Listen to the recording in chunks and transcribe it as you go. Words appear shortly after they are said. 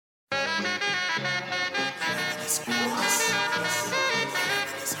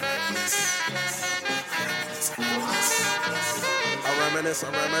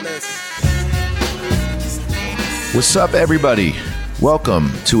What's up, everybody?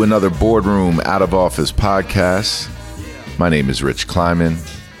 Welcome to another Boardroom Out of Office podcast. My name is Rich Kleiman,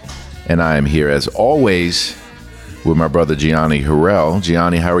 and I am here as always with my brother Gianni Harrell.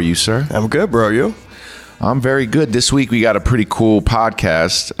 Gianni, how are you, sir? I'm good, bro. You? I'm very good. This week we got a pretty cool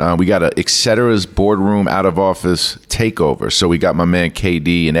podcast. We got a Etcetera's Boardroom Out of Office takeover. So we got my man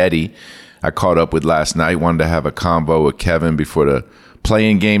KD and Eddie I caught up with last night. Wanted to have a convo with Kevin before the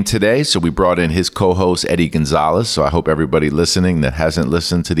playing game today. So we brought in his co-host, Eddie Gonzalez. So I hope everybody listening that hasn't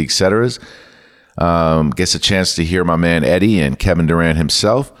listened to the Etcetera's gets a chance to hear my man Eddie and Kevin Durant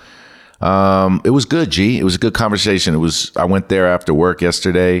himself. It was good, G. It was a good conversation. I went there after work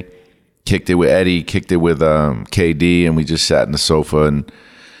yesterday, kicked it with Eddie, kicked it with KD, and we just sat in the sofa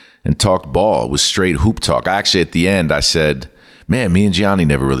and talked ball. It was straight hoop talk. Actually, at the end, I said, man, me and Gianni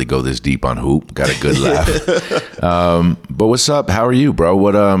never really go this deep on hoop. Got a good laugh. But what's up? How are you,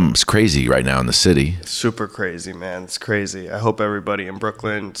 bro? It's crazy right now in the city. Super crazy, man. It's crazy. I hope everybody in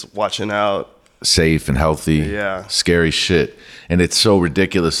Brooklyn's watching out. Safe and healthy. Yeah. Scary shit. And it's so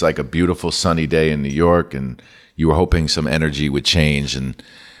ridiculous, like a beautiful sunny day in New York, and you were hoping some energy would change, and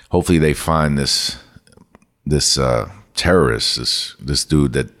hopefully they find this terrorist, this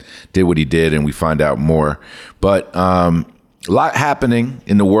dude that did what he did, and we find out more. But a lot happening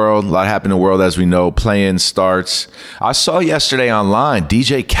in the world. As we know. Play-in starts. I saw yesterday online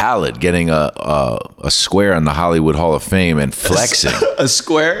DJ Khaled getting a square in the Hollywood Hall of Fame and flexing. A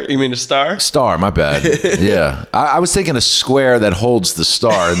square? You mean a star? Star, my bad. Yeah. I was thinking a square that holds the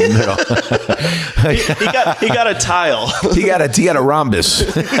star in the middle. he got a tile. He got a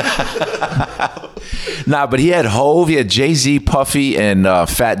rhombus. Nah, but he had Hove, he had Jay-Z, Puffy, and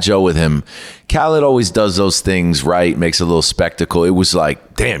Fat Joe with him. Khaled always does those things right, makes a little spectacle. It was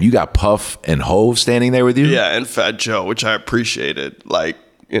like, damn, you got Puff and Hove standing there with you? Yeah, and Fat Joe, which I appreciated. Like,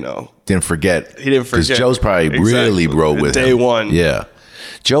 you know. He didn't forget. Because Joe's probably really rode with him. Day one. Yeah.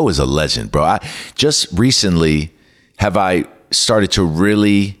 Joe is a legend, bro. Just recently have I started to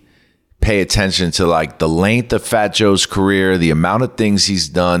really pay attention to like the length of Fat Joe's career, the amount of things he's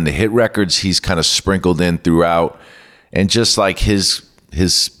done, the hit records he's kind of sprinkled in throughout, and just like his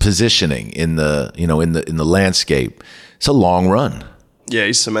positioning in the landscape. It's a long run. Yeah,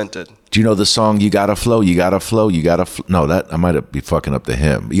 he's cemented. Do you know the song "You Gotta Flow"? You gotta flow. You gotta. No, that I might be fucking up the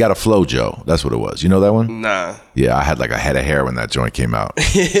hymn. You gotta flow, Joe. That's what it was. You know that one? Nah. Yeah, I had like a head of hair when that joint came out.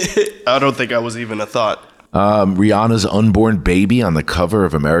 I don't think I was even a thought. Rihanna's unborn baby on the cover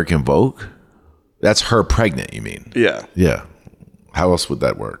of American Vogue. That's her pregnant. You mean? Yeah. Yeah. How else would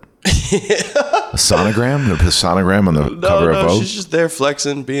that work? A sonogram? The sonogram on the cover of Vogue? She's just there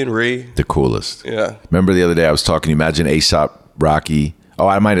flexing, being the coolest. Yeah. Remember the other day I was talking, imagine A$AP Rocky. Oh,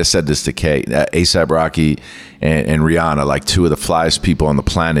 I might have said this to Kay. A$AP Rocky and Rihanna, like two of the flyest people on the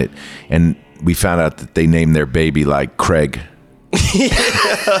planet. And we found out that they named their baby like Craig. You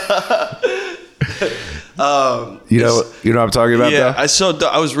know what I'm talking about? Yeah, though?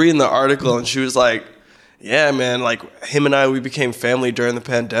 I was reading the article and she was like, yeah, man, like him and we became family during the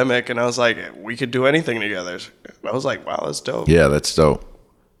pandemic, and I was like, we could do anything together. I was like, wow, that's dope. Yeah, that's dope.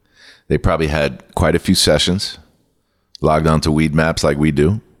 They probably had quite a few sessions, logged on to Weed Maps like we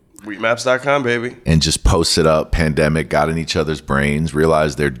do. Weedmaps.com, baby. And just posted up, pandemic, got in each other's brains,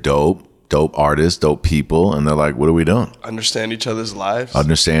 realized they're dope artists, dope people, and they're like, what are we doing? Understand each other's lives, and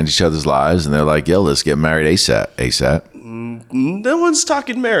they're like, yo, let's get married ASAP. No one's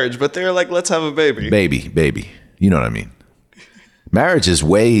talking marriage, but they're like, let's have a baby. Baby. You know what I mean? Marriage is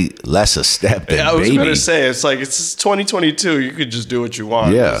way less a step than baby. I was going to say, it's like, it's 2022. You could just do what you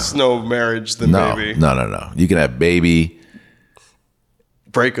want. Yeah. There's no marriage than baby. No. You can have baby.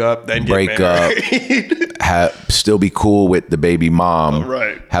 Break up, then get married. Still be cool with the baby mom.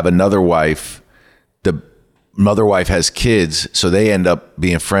 Right. Have another wife. The mother wife has kids, so they end up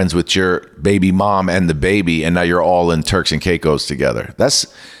being friends with your baby mom and the baby, and now you're all in Turks and Caicos together.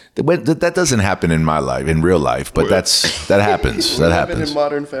 That doesn't happen in my life, in real life, but that happens. That happens. We're living in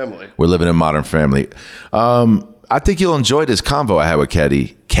modern family. We're living in modern family. I think you'll enjoy this convo I had with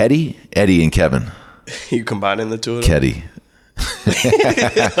Eddie and Kevin. You combining the two of them?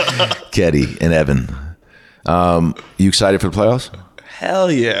 Keddy and Evan. You excited for the playoffs?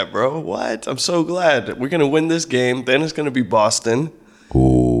 Hell yeah, bro. What? I'm so glad. We're going to win this game. Then it's going to be Boston.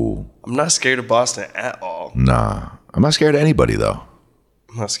 Ooh. I'm not scared of Boston at all. Nah. I'm not scared of anybody, though.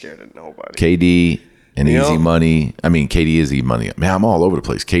 I'm not scared of nobody. KD and Easy Money. I mean, KD is Easy Money. Man, I'm all over the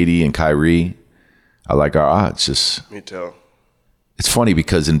place. KD and Kyrie. I like our odds. Me too. It's funny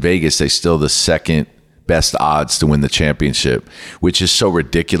because in Vegas, they still the second best odds to win the championship, which is so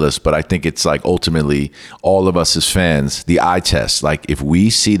ridiculous. But I think it's like ultimately all of us as fans, the eye test. Like if we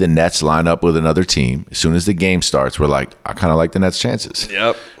see the Nets line up with another team, as soon as the game starts, we're like, I kind of like the Nets' chances.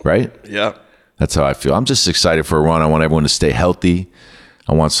 Yep. Right? Yep. That's how I feel. I'm just excited for a run. I want everyone to stay healthy.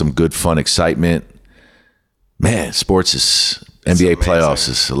 I want some good, fun excitement. Man, sports is NBA playoffs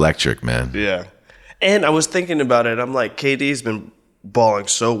is electric, man. Yeah. And I was thinking about it. I'm like, KD's been balling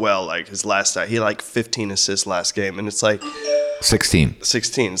so well. Like his last night, he had like 15 assists last game. And it's like 16.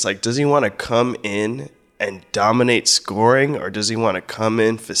 It's like, does he want to come in and dominate scoring, or does he want to come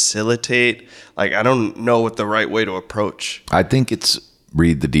in, facilitate? Like, I don't know what the right way to approach. I think it's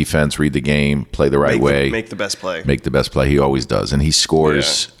read the defense, read the game, play the right way. Make the best play. Make the best play. He always does. And he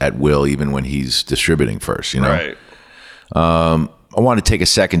scores at will even when he's distributing first, you know? Right. I want to take a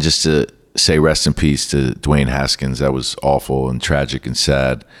second just to say rest in peace to Dwayne Haskins. That was awful and tragic and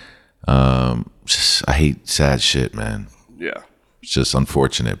sad. I hate sad shit, man. Yeah. It's just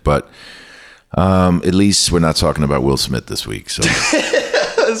unfortunate. But at least we're not talking about Will Smith this week. So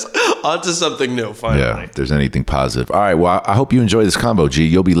on to something new, finally. yeah, if there's anything positive. All right, well, I hope you enjoy this combo, G.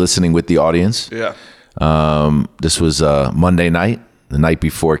 You'll be listening with the audience. Yeah. This was Monday night, the night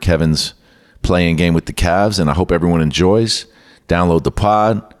before Kevin's playing game with the Cavs, and I hope everyone enjoys. Download the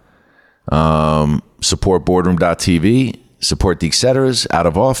pod. Support boardroom.tv. Support the Etceteras, Out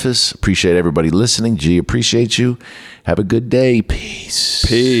of Office. Appreciate everybody listening. G, appreciate you. Have a good day. Peace.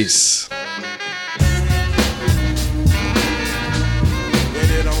 Peace.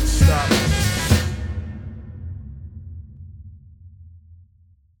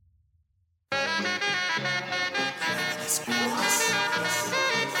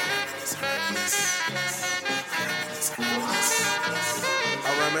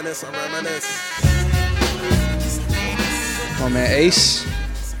 I reminisce. Oh man, Ace,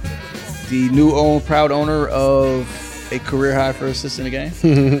 the new proud owner of a career high for assists in a game.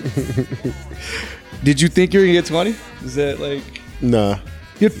 Did you think you were gonna get 20? Is that like? Nah.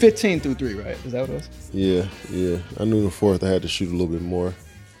 You had 15 through 3, right? Is that what it was? Yeah. I knew in the fourth I had to shoot a little bit more.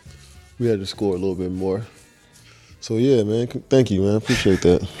 We had to score a little bit more. So yeah, man. Thank you, man. Appreciate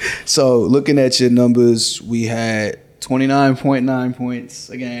that. So looking at your numbers, we had 29.9 points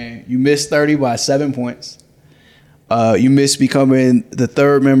a game. You missed 30 by 7 points. You missed becoming the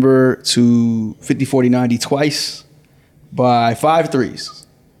third member to 50, 40, 90 twice by 5 threes.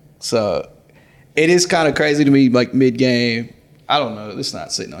 So it is kind of crazy to me, like mid-game. I don't know. It's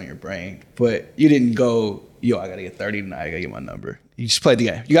not sitting on your brain. But you didn't go, yo, I got to get 30 tonight. I got to get my number. You just played the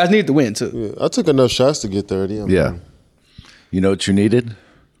game. You guys needed to win, too. Yeah, I took enough shots to get 30. Yeah. You know what you needed?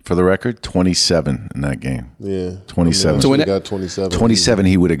 For the record, 27 in that game. Yeah. 27. I mean, got 27. 27,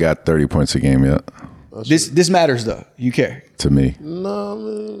 he would have got 30 points a game, yeah. This matters, though. You care. To me. No,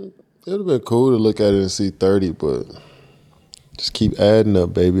 man. It would have been cool to look at it and see 30, but just keep adding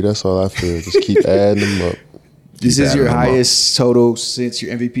up, baby. That's all I feel. Just keep adding them up. This is your highest total since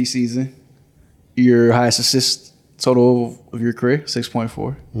your MVP season. Your highest assist total of your career, 6.4.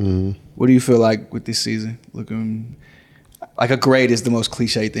 Mm-hmm. What do you feel like with this season? Looking like a grade is the most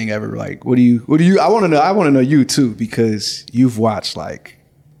cliche thing ever. Like, what do you? I want to know you too, because you've watched like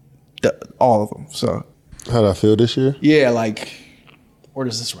all of them. So How'd I feel this year? yeah, like where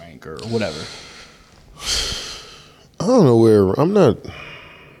does this rank or whatever? I don't know where. I'm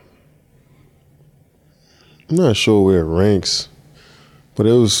not sure where it ranks, but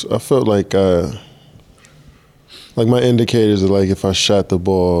I felt like my indicators are like if I shot the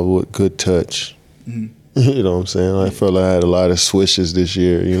ball with good touch. Mm-hmm. You know what I'm saying? I felt like I had a lot of swishes this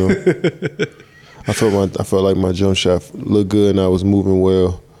year, you know. I felt like my jump shot looked good and I was moving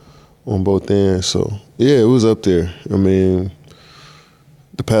well on both ends. So yeah, it was up there. I mean,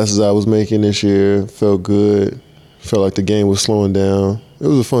 the passes I was making this year felt good. Felt like the game was slowing down. It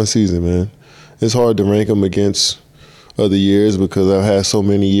was a fun season, man. It's hard to rank them against other years because I've had so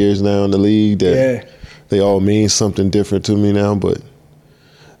many years now in the league that they all mean something different to me now, but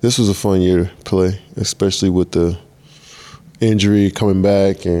this was a fun year to play, especially with the injury coming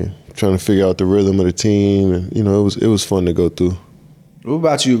back and trying to figure out the rhythm of the team. And, you know, it was fun to go through. What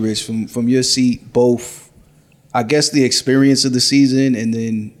about you, Rich? From your seat, both, I guess, the experience of the season and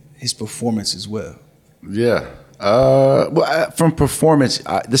then his performance as well. Yeah. From performance,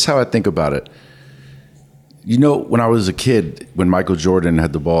 this is how I think about it. You know, when I was a kid, when Michael Jordan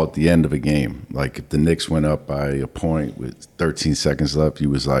had the ball at the end of a game, like if the Knicks went up by a point with 13 seconds left, he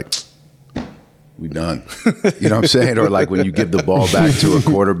was like, we done. You know what I'm saying? Or like when you give the ball back to a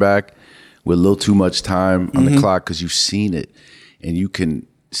quarterback with a little too much time on the clock because you've seen it and you can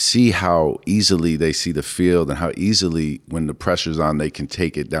see how easily they see the field and how easily, when the pressure's on, they can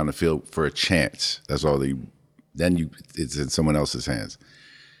take it down the field for a chance. That's all it's in someone else's hands.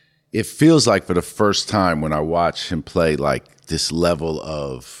 It feels like for the first time when I watch him play, like this level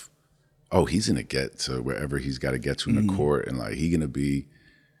of, oh, he's going to get to wherever he's got to get to in the court, and like he's going to be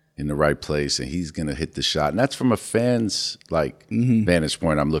in the right place and he's going to hit the shot. And that's from a fan's like vantage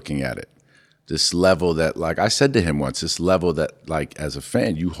point. I'm looking at it. This level that, like I said to him once, this level that, like, as a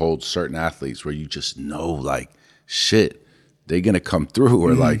fan, you hold certain athletes where you just know, like, shit, they're going to come through,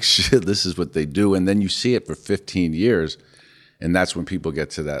 or like, shit, this is what they do. And then you see it for 15 years. And that's when people get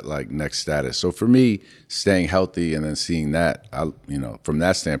to that, like, next status. So for me, staying healthy and then seeing that, from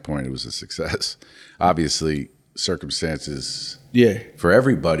that standpoint, it was a success. Obviously, circumstances for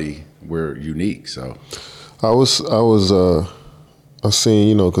everybody were unique. So I was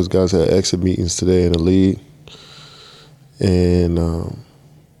seeing, because guys had exit meetings today in the league, and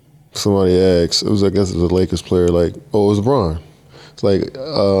somebody asked, I guess it was a Lakers player, like, oh, it was Bron. It's like,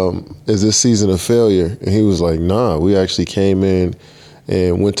 is this season a failure? And he was like, nah, we actually came in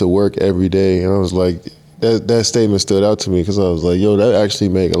and went to work every day. And I was like, that statement stood out to me, because I was like, yo, that actually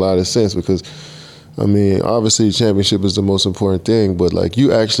make a lot of sense, because I mean, obviously, the championship is the most important thing, but like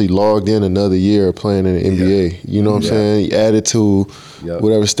you actually logged in another year playing in the NBA. You know what I'm saying? You added to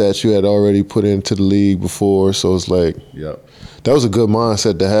whatever stats you had already put into the league before. So it's like, that was a good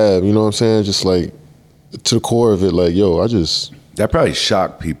mindset to have. You know what I'm saying? Just like to the core of it, like, yo, that probably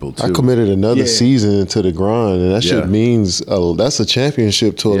shocked people too. I committed another season into the grind, and that shit means that's a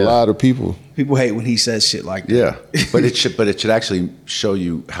championship to a lot of people. People hate when he says shit like that. Yeah, but it should actually show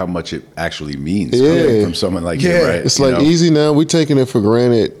you how much it actually means coming from someone like you, right? It's like easy now. We're taking it for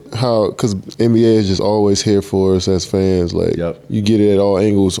granted because NBA is just always here for us as fans. Like you get it at all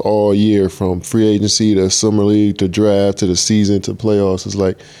angles all year, from free agency to summer league to draft to the season to playoffs. It's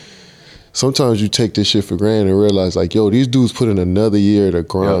like, sometimes you take this shit for granted and realize, like, yo, these dudes put in another year to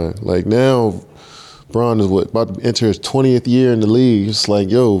grind. Like, now, Bron is about to enter his 20th year in the league. It's like,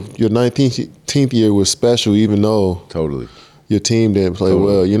 yo, your 19th year was special, even though your team didn't play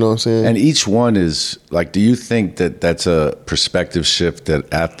well. You know what I'm saying? And each one is, like, do you think that that's a perspective shift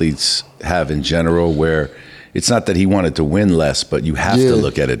that athletes have in general, where it's not that he wanted to win less, but you have to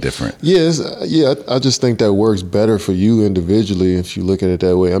look at it different? I just think that works better for you individually if you look at it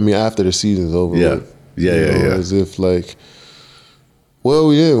that way. I mean, after the season's over. As if, like, well,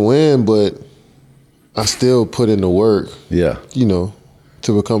 we didn't win, but I still put in the work. To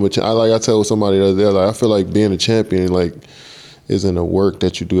become a champion. Like I tell somebody the other day, like, I feel like being a champion, like, isn't a work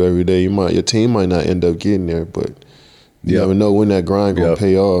that you do every day. Your team might not end up getting there, but you never know when that grind gonna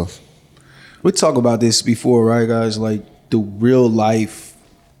pay off. We talked about this before, right, guys? Like the real life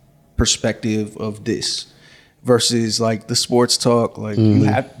perspective of this versus like the sports talk. Like you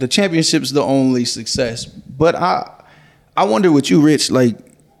have the championship's the only success. But I wonder with you, Rich, like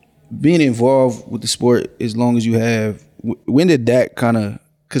being involved with the sport as long as you have, when did that kind of,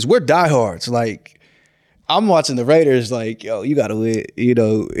 because we're diehards. Like I'm watching the Raiders, like, yo, you gotta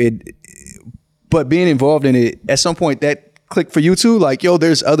win, but being involved in it, at some point that click for you too? Like, yo,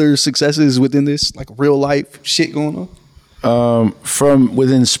 there's other successes within this, like real life shit going on? From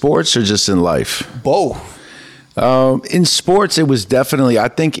within sports or just in life? Both. In sports, it was definitely, I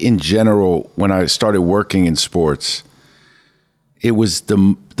think in general, when I started working in sports, it was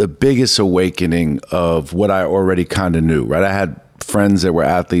the biggest awakening of what I already kind of knew, right? I had friends that were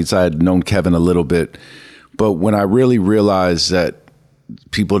athletes. I had known Kevin a little bit. But when I really realized that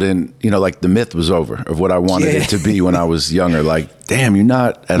people didn't, like the myth was over of what I wanted it to be when I was younger. Like, damn, you're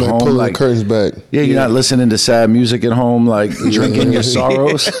not at home. Pulling like the curtains back. Yeah, you're not listening to sad music at home, like drinking your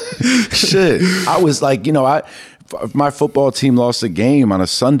sorrows. Shit. I was like, if my football team lost a game on a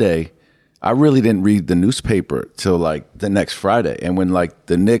Sunday, I really didn't read the newspaper till like the next Friday. And when like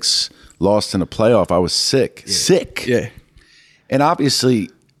the Knicks lost in a playoff, I was sick. Yeah. And obviously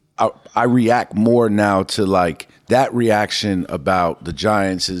I react more now to like, that reaction about the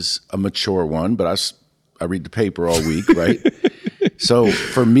Giants is a mature one, but I read the paper all week, right? So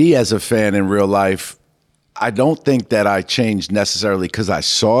for me as a fan in real life, I don't think that I changed necessarily because I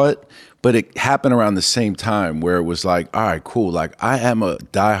saw it, but it happened around the same time where it was like, all right, cool. Like I am a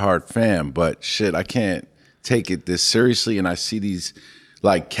diehard fan, but shit, I can't take it this seriously. And I see these,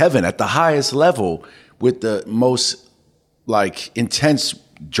 like Kevin at the highest level with the most like intense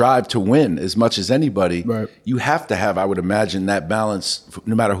drive to win as much as anybody. Right. You have to have, I would imagine, that balance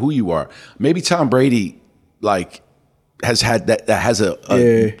no matter who you are. Maybe Tom Brady, like has had that has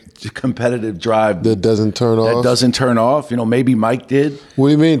a competitive drive That doesn't turn that off. doesn't turn off. You know, maybe Mike did. What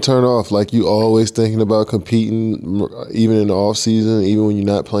do you mean turn off? Like you always thinking about competing, even in the off season, even when you're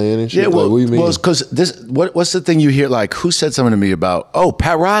not playing and shit. Yeah, well, like, what do you mean? well, because this. What's the thing you hear? Like, who said something to me about? Oh,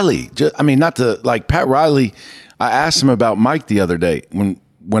 Pat Riley. Not to like Pat Riley. I asked him about Mike the other day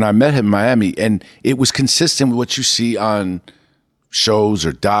when I met him in Miami, and it was consistent with what you see on shows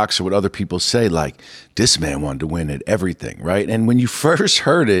or docs or what other people say. Like, this man wanted to win at everything, right? And when you first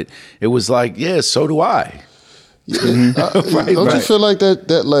heard it, it was like, yeah, so do I. Don't you feel like that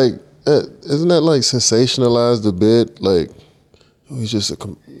isn't that like sensationalized a bit? Like we just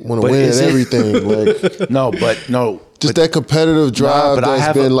want to win at everything. Like no. just that competitive drive but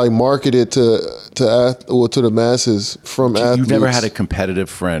that's been like marketed to the masses from athletes. You've never had a competitive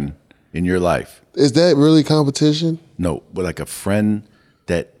friend in your life. Is that really competition? No, but like a friend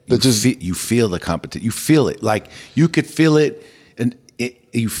that you feel the competition. You feel it. Like you could feel it, and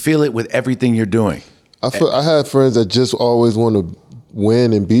you feel it with everything you're doing. I have friends that just always want to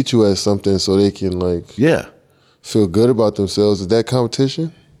win and beat you at something so they can like feel good about themselves. Is that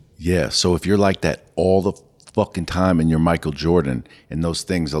competition? Yeah. So if you're like that all the fucking time and you're Michael Jordan and those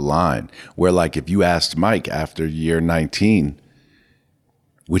things align, where like if you asked Mike after year 19,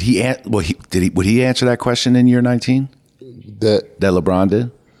 would he answer that question in year 19? That LeBron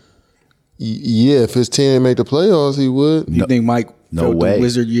did? Yeah, if his team didn't make the playoffs, he would. You think Mike felt way. the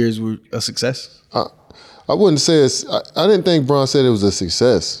Wizard years were a success? I wouldn't say it's. I didn't think Bron said it was a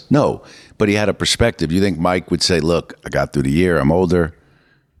success. No, but he had a perspective. You think Mike would say, "Look, I got through the year. I'm older.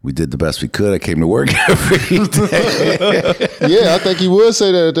 We did the best we could. I came to work every day." Yeah, I think he would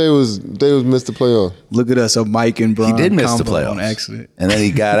say that they was missed the playoff. Look at us, a Mike and Bron. He did miss the combo playoffs on accident, and then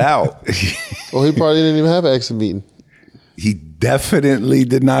he got out. Well, he probably didn't even have an exit meeting. He definitely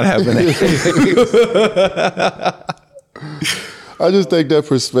did not have an. I just think that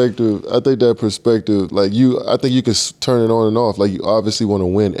perspective. Like I think you could turn it on and off. Like you obviously want to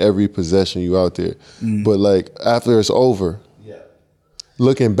win every possession you out there, but like after it's over,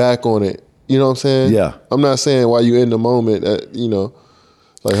 looking back on it, you know what I'm saying? Yeah. I'm not saying while you in the moment,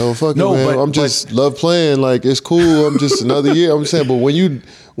 like oh fuck it, man. I'm just love playing. Like it's cool. I'm just another year. I'm saying, but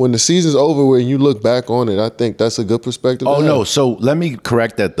when the season's over, when you look back on it, I think that's a good perspective. Oh no! So let me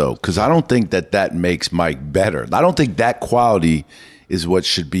correct that though, because I don't think that makes Mike better. I don't think that quality is what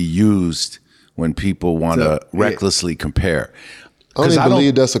should be used when people want to recklessly compare. I don't even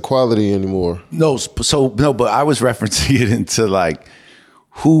believe that's a quality anymore. No, but I was referencing it into like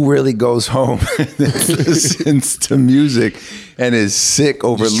who really goes home and listens to music and is sick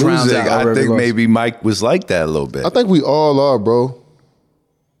over Just drowns losing. out I think loss. maybe Mike was like that a little bit. I think we all are, bro.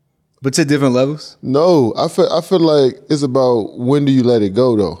 but to different levels. No, I feel like it's about when do you let it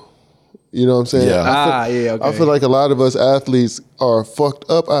go, though. You know what I'm saying? Yeah. Okay. I feel like a lot of us athletes are fucked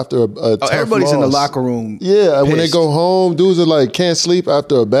up after a tough Everybody's in the loss. locker room. Yeah, when they pissed. go home, dudes are like can't sleep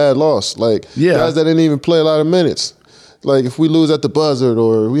after a bad loss. Like guys that didn't even play a lot of minutes. Like if we lose at the buzzer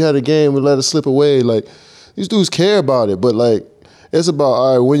or we had a game, we let it slip away. Like these dudes care about it, but like it's about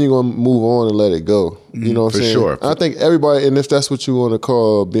all right when you gonna move on and let it go. You know what I'm saying? sure. I think everybody, and if that's what you want to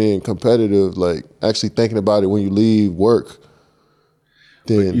call being competitive, like actually thinking about it when you leave work.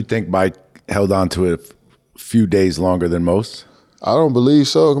 Then You think Mike held on to it a few days longer than most? I don't believe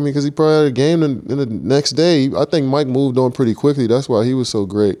so. I mean, because he probably had a game in the next day. I think Mike moved on pretty quickly. That's why he was so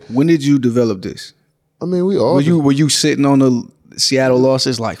great. When did you develop this? I mean, we all. Were you sitting on the Seattle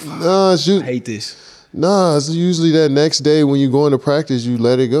losses like, fuck, Nah, I hate this? it's usually that next day when you go into practice, you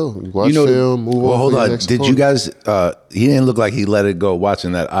let it go. You watch film, move on. Well, hold to your on. next Did you opponent. guys? He didn't look like he let it go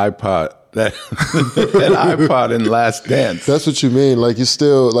watching that iPod. That iPod in Last Dance. That's what you mean. Like you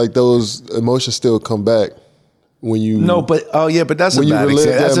still like those emotions still come back when you. No, but that's a When you bad relive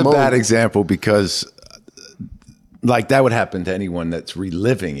example. That's that a bad moment. example because, like, that would happen to anyone that's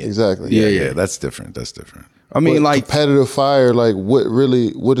reliving it. Exactly. Yeah. That's different. That's different. I mean, But like, competitive fire. Like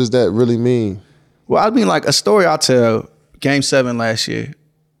what does that really mean? well, I mean, like a story I'll tell. Game 7 last year,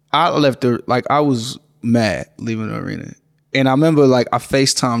 I was mad leaving the arena, and I remember like I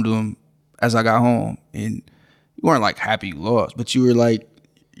FaceTimed him as I got home, and you weren't like happy you lost, but you were like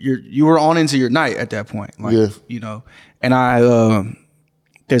you were on into your night at that point, like you know. And I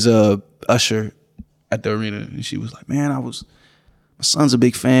there's a usher at the arena, and she was like, "Man, my son's a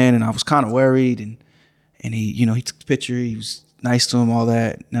big fan, and I was kind of worried." And he, you know, he took the picture. He was nice to him, all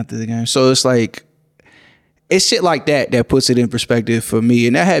that, after the game. So it's like, it's shit like that puts it in perspective for me.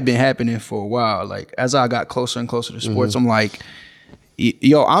 And that had been happening for a while. Like, as I got closer and closer to sports, I'm like,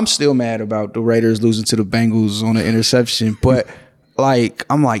 yo, I'm still mad about the Raiders losing to the Bengals on an interception. But, like,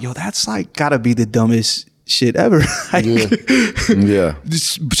 I'm like, yo, that's, like, got to be the dumbest shit ever. Like, Yeah.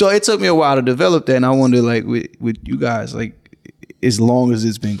 so it took me a while to develop that, and I wonder, like, with you guys, like, as long as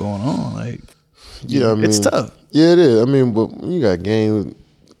it's been going on, like, Yeah, I mean, it's tough. Yeah, it is. I mean, but when you got games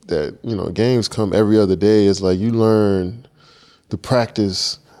that, games come every other day. It's like you learn the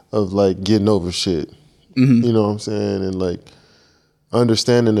practice of like getting over shit. Mm-hmm. You know what I'm saying? And like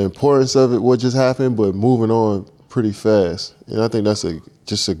understanding the importance of it, what just happened, but moving on pretty fast. And I think that's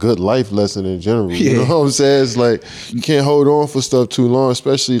just a good life lesson in general. Yeah. You know what I'm saying? It's like you can't hold on for stuff too long,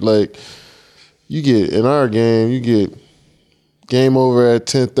 especially like in our game, you get game over at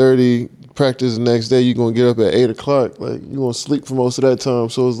 10:30, practice the next day, you're going to get up at 8 o'clock. Like, you're going to sleep for most of that time.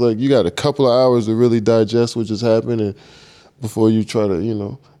 So it's like you got a couple of hours to really digest what just happened and before you try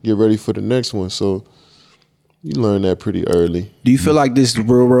to, get ready for the next one. So you learn that pretty early. Do you feel like this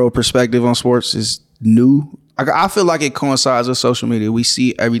real world perspective on sports is new? I feel like it coincides with social media. We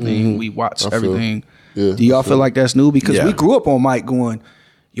see everything, we watch everything. Yeah, Do y'all feel like that's new? Because Yeah. we grew up on Mike going,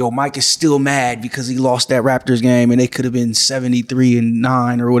 yo, Mike is still mad because he lost that Raptors game and they could have been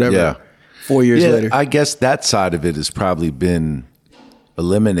 73-9 or whatever. Yeah. 4 years later. I guess that side of it has probably been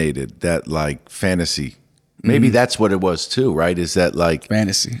eliminated, that like fantasy. Maybe that's what it was too, right? Is that like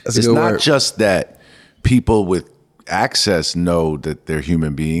Fantasy. That's a it's good not word. just that people with access know that they're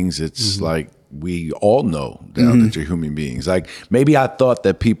human beings. It's like we all know now that you're human beings. Like maybe I thought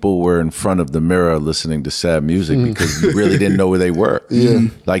that people were in front of the mirror listening to sad music because you really didn't know where they were. Yeah.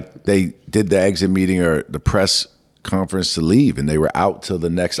 Like they did the exit meeting or the press conference to leave and they were out till the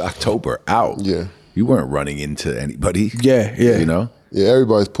next October. Out. Yeah. You weren't running into anybody. Yeah, yeah. You know? Yeah,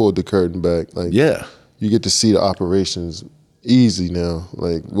 everybody's pulled the curtain back. Like, Yeah. you get to see the operations easy now.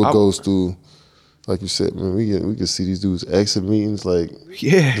 Like what goes through, like you said, man, we can see these dudes exit meetings like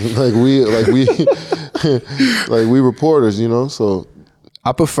Yeah. like we like we reporters, So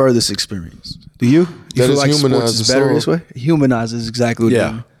I prefer this experience. Do you? You That feel is like sports humanized is better so- this way? Humanizes exactly what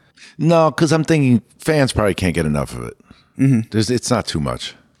Yeah. No, because I'm thinking fans probably can't get enough of it. It's not too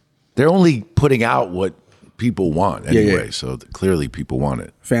much. They're only putting out what people want anyway. So clearly people want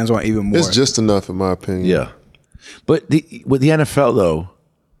it. fans want even more. it's just enough in my opinion. Yeah. But with the NFL, though,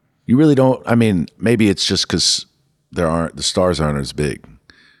 you really don't. I mean, maybe it's just because the stars aren't as big.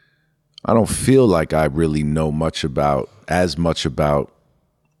 I don't feel like I really know as much about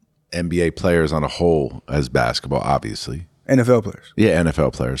NBA players on a whole as basketball, obviously. NFL players. Yeah,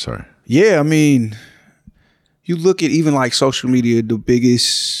 NFL players, sorry. Yeah, I mean, you look at even like social media, the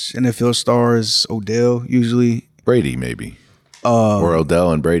biggest NFL stars, Odell usually. Brady, maybe. Or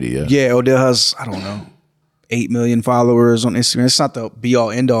Odell and Brady, yeah. Yeah, Odell has, I don't know, 8 million followers on Instagram. It's not the be all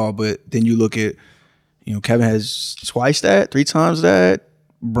end all, but then you look at, Kevin has twice that, 3 times that.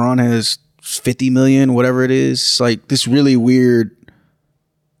 Bron has 50 million, whatever it is. It's like this really weird,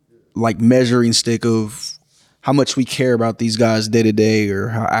 like measuring stick of how much we care about these guys day to day or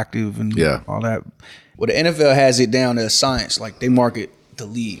how active and all that. Well, the NFL has it down to science. Like they market the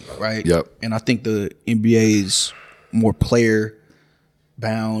league, right? Yep. And I think the NBA is more player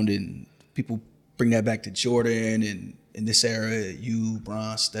bound, and people bring that back to Jordan and in this era, you,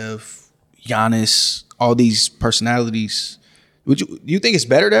 Bron, Steph, Giannis, all these personalities. Do you think it's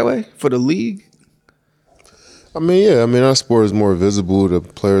better that way for the league? I mean, yeah. I mean, our sport is more visible. The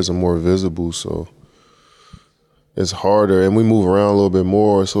players are more visible, so it's harder. And we move around a little bit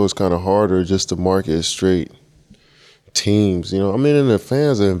more, so it's kind of harder just to market straight teams. I mean, and the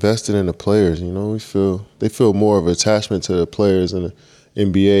fans are invested in the players. They feel more of an attachment to the players in the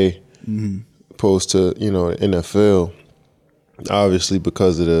NBA opposed to the NFL. Obviously,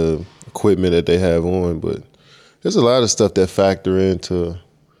 because of the equipment that they have on, but there's a lot of stuff that factor into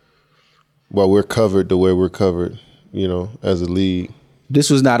why we're covered the way we're covered, as a league. This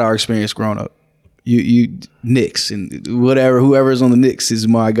was not our experience growing up. You Knicks and whoever's on the Knicks is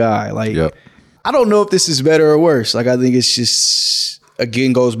my guy. Like, Yep. I don't know if this is better or worse. Like, I think it's just,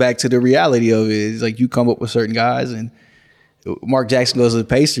 again, goes back to the reality of it. It's like you come up with certain guys, and Mark Jackson goes to the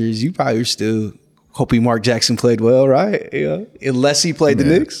Pacers, you probably still hoping Mark Jackson played well, right? Unless he played the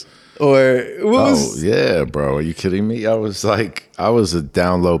Knicks. Or what was, Yeah, bro. Are you kidding me? I was a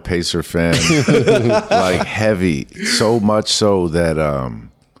down low Pacer fan, like heavy. So much so that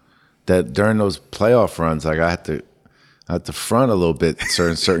that during those playoff runs, like I had to front a little bit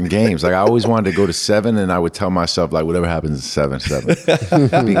certain games. Like I always wanted to go to 7, and I would tell myself like whatever happens in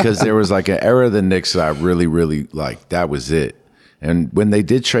 7, because there was like an era of the Knicks that I really, really like. That was it. And when they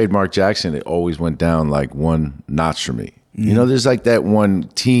did trade Mark Jackson, it always went down like one notch for me. There's like that one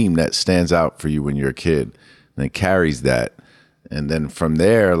team that stands out for you when you're a kid and it carries that. And then from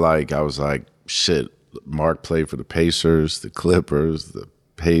there, like I was like, shit, Mark played for the Pacers, the Clippers, the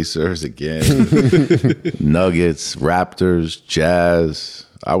Pacers again, Nuggets, Raptors, Jazz.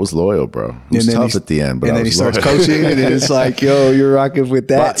 I was loyal, bro. It was tough at the end, but and I then he was starts loyal. coaching, and then it's like, yo, you're rocking with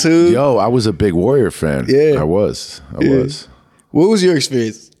that too. Yo, I was a big Warrior fan. Yeah. I was. What was your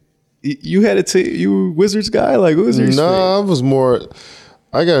experience? You had a team. You were Wizards guy. Like, what was your experience? Nah, I was more.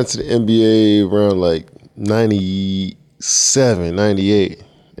 I got into the NBA around like 97, 98,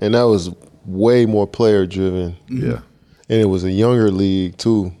 and that was way more player driven. Yeah. And it was a younger league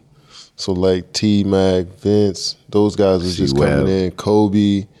too. So like T-Mac, Vince, those guys was just C-Web. coming in.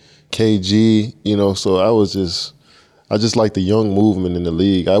 Kobe, KG, you know. So I just like the young movement in the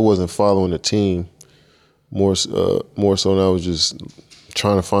league. I wasn't following the team more so than I was just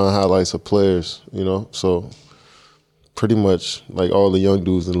trying to find highlights of players, you know. So pretty much like all the young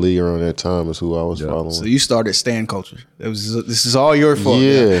dudes in the league around that time is who I was following. So you started stand culture. This is all your fault.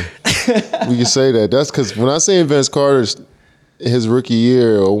 Yeah, we can say that. That's because when I say Vince Carter's his rookie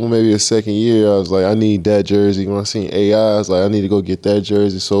year or maybe his second year, I was like, I need that jersey. When I seen AI, I was like, I need to go get that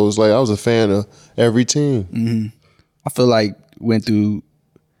jersey. So it was like I was a fan of every team. Mm-hmm. I feel like went through.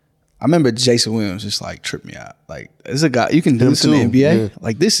 I remember Jason Williams just like tripped me out. Like, there's a guy you can do Him this in the too, NBA. yeah.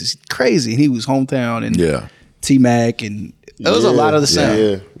 Like, this is crazy. And he was hometown and Yeah. T-Mac and there was a lot of the same.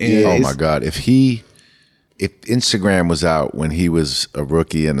 yeah, And Oh it's- my God. If Instagram was out when he was a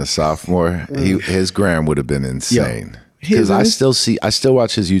rookie and a sophomore, his gram would have been insane. Because I still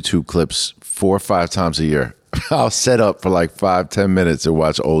watch his YouTube clips 4 or 5 times a year. I'll set up for like 5-10 minutes and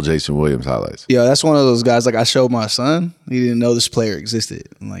watch old Jason Williams highlights. Yeah, that's one of those guys. Like, I showed my son, he didn't know this player existed.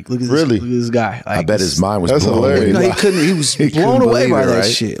 I'm like, look at this, Really? look at this guy. Like, I bet his mind was That's blown hilarious. away. You know, he by- couldn't. He was He blown couldn't away by believe it, that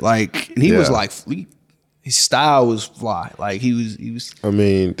right? shit. Like, and he was Yeah. like, his style was fly. Like, he was. I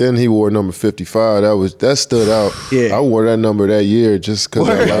mean, then he wore number 55. That stood out. Yeah. I wore that number that year just because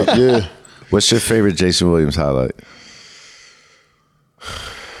I like, yeah. What's your favorite Jason Williams highlight?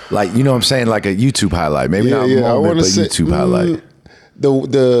 Like, you know what I'm saying? Like a YouTube highlight. Maybe not a I moment, wanna but say YouTube highlight.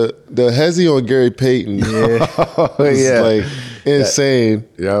 The Hezzy on Gary Payton. Yeah, Yeah. like insane.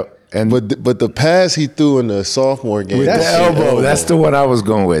 Yep. And But the pass he threw in the sophomore game, with the that shit elbow, that's the one I was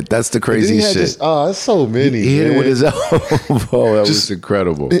going with. That's the Then crazy he had shit. this- that's so many. He hit it man. with his elbow. That was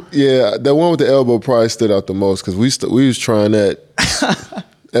incredible. Yeah, that one with the elbow probably stood out the most because we was trying that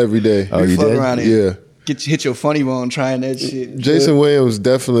every day. Oh, you fuck did? around and Yeah. hit your funny bone trying that shit. Jason Williams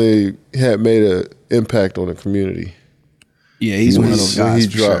definitely had made an impact on the community. Yeah, he's one of those when guys he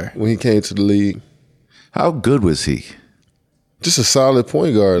for dropped sure. when he came to the league. How good was he? Just a solid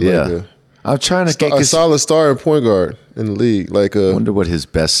point guard. Yeah. Like I'm trying to get a solid starting point guard in the league. Like I wonder what his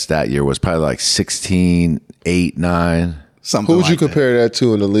best stat year was. Probably like 16, 8, 9. Something who would you like that. compare that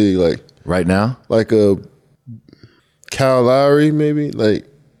to in the league? Right now? Like a Kyle Lowry, maybe? Like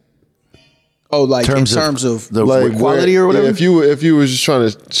Oh, like in Terms of terms of the- like quality or whatever. Yeah, if you were just trying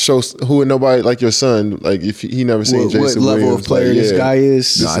to show who and nobody like your son, like if he never seen what Jason level Williams, of player like, this yeah. guy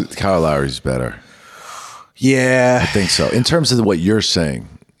is. No, Kyle Lowry's better. Yeah, I think so. In terms of what you're saying.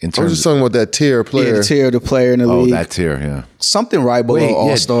 In I'm terms just talking about that tier yeah, player. the tier of the player in the Oh, league. that tier, yeah. Something right below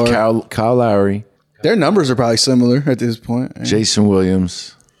All Star. Kyle Lowry, Their numbers are probably similar at this point. Jason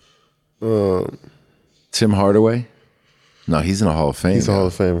Williams, Tim Hardaway. No, he's in the Hall of Fame. He's a now. Hall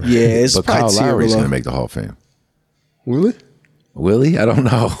of Famer. Yeah, it's But probably Kyle tier Lowry's below. going to make the Hall of Fame. Really? Will he? I don't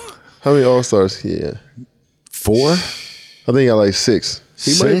know. How many All Stars? Yeah, 4 I think he got like 6.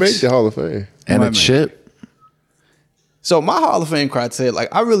 He might 6? make the Hall of Fame. and might a make chip. So my Hall of Fame criteria,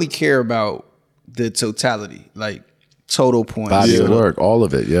 like, I really care about the totality, like total points. Body of Yeah. work, all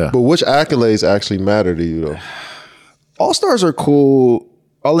of it, yeah. But which accolades actually matter to you though? All Stars are cool.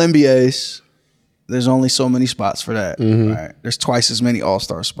 All NBAs. There's only so many spots for that. Mm-hmm. Right? There's twice as many All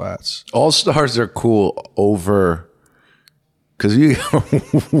Star spots. All stars are cool over because you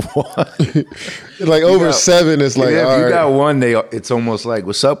one. Like over 7, it's like if all you right. got one, it's almost like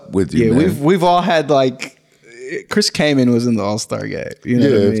what's up with you, Yeah, man? we've all had like Chris Kaman was in the All Star game. You know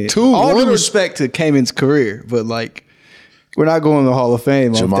what I Yeah, mean? 2, All 1 due or- respect to Kaman's career, but like we're not going to the Hall of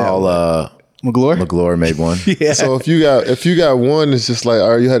Fame. Jamal McGlure. made one. Yeah. So if you got 1, it's just like,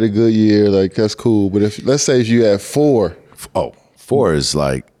 all right, you had a good year, like that's cool. But if let's say if you had 4, Oh, 4 is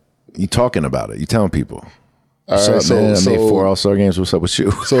like you talking about it. You telling people. What's All up, right, so- man? I made so- 4 All-Star games. What's up with you?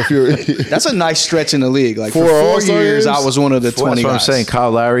 so if you're That's a nice stretch in the league. Like for 4 4 All-Star years, games? I was one of the 20 That's what I'm guys. saying.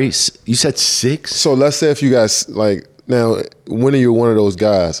 Kyle Lowry, you said 6? so let's say if you got like now, when are you one of those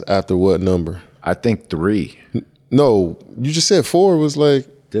guys after what number? I think 3. No, you just said 4 was like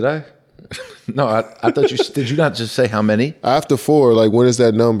Did I? No, I thought you did. You not just say how many? after 4. Like when is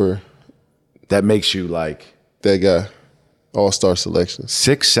that number? That makes you like That guy, All-Star selections.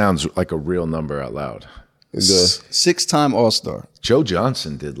 6 sounds like a real number out loud. The, 6-time All-Star. Joe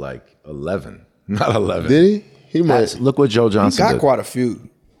Johnson did like 11, not 11. did he? He might. Look what Joe He Johnson got did. quite a few.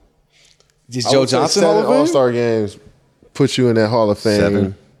 Is I Joe would say Johnson 7 Hall of Fame? All-Star games put you in that Hall of Fame.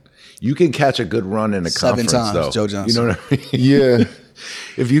 7. You can catch a good run in a 7 conference, times, though. Joe Johnson. You know what I mean? Yeah.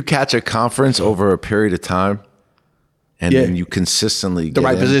 If you catch a conference over a period of time, and Yeah. then you consistently The get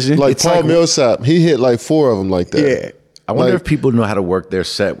right in, position. Like It's Paul like- Millsap, he hit like 4 of them like that. Yeah. I wonder like- if people know how to work their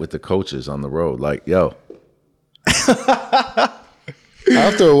set with the coaches on the road. Like, yo,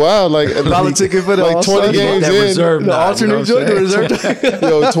 After a while, like Politicking for the like All-Star. 20 games that in, reserve The nod, you know alternate what I'm joint, the saying? reserve.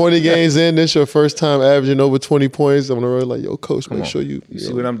 yo, 20 games in, this your first time averaging over 20 points on the road. Like, yo, coach, make sure you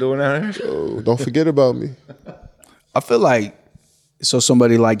see what I'm doing out here? yo, don't forget about me. I feel like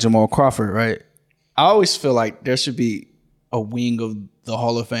somebody like Jamal Crawford, right? I always feel like there should be a wing of the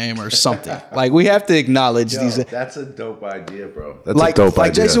Hall of Fame or something. Like we have to acknowledge these. That's a dope idea, bro. That's Like a dope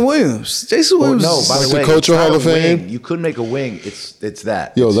like idea. Jason Williams. Jason Williams. No, by Like the the way, Culture it's not Hall a of Fame? wing. You could make a wing. It's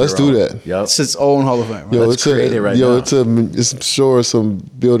that. Yo, It's let's your do own. that. Yep. It's its own Hall of Fame. Right? Yo, Let's create it right yo, now. it's sure some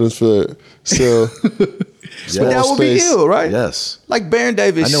buildings for sale. But that would be space. ill, right? Yes. Like Baron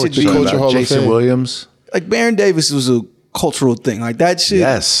Davis I know should what you're be. talking Culture Hall about. of Jason Fame. Williams. Like Baron Davis was a cultural thing. Like that shit.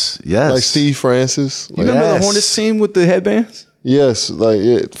 Yes. Yes. Like Steve Francis. You Like, remember Yes. the Hornets team with the headbands? yes, like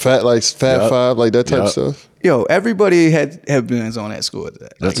Fat Yup. Five, like that type of Yup. stuff. Yo, everybody had headbands on at school at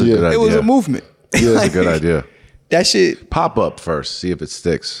that. That's Like, a good idea. It was a movement. Yeah, that's a good idea. That shit. Pop up first. See if it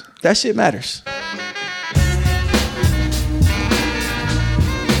sticks. That shit matters. And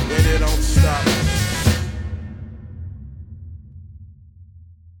it don't stop.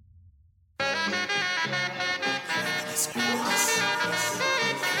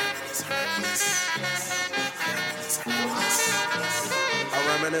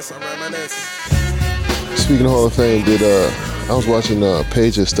 I reminisce. Speaking of Hall of Fame, I was watching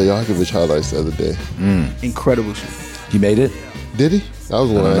Peja Stojakovic highlights the other day. Incredible shit. He made it. Did he? I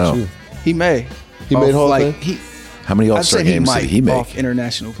was going to don't ask know. you. He may. He made Hall of like Fame? How many I'd All-Star say he games might did he off make?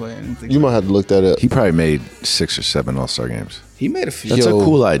 international play. I don't think You might have to look that up. He probably made 6 or 7 All-Star games. he made a few. That's a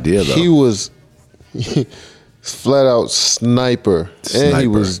cool idea, though. He was flat out sniper, and Sniper. he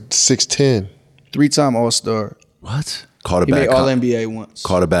was 6'10". 3-time All-Star. What? Caught a He bad made All-NBA once.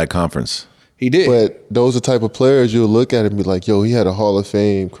 Caught a bad conference He did. But those are the type of players you'll look at and be like, "Yo, he had a Hall of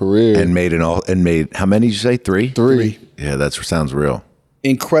Fame career." and made how many did you say? 3? 3. Yeah, that sounds real.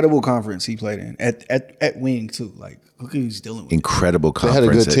 Incredible conference he played in. At wing, too. Like, look what he's dealing with. Incredible They conference. had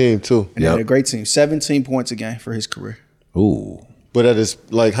a good team too. And he had Yep. a great team. 17 points a game for his career. Ooh. But at his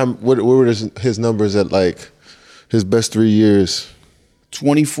like, what were his numbers at like his best 3 years?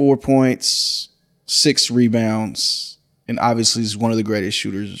 24 points, 6 rebounds, and obviously is one of the greatest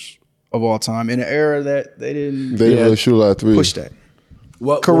shooters of all time in an era that they didn't They didn't really shoot a lot of threes. push that.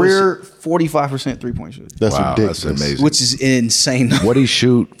 What Career 45% 3-point shooter, That's Wow, ridiculous. that's amazing. which is insane. What did he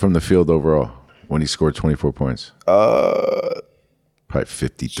shoot from the field overall when he scored 24 points? Probably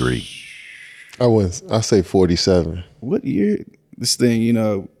 53. I say 47. What year? This thing,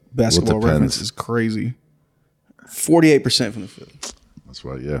 basketball depends. reference is crazy. 48% from the field. That's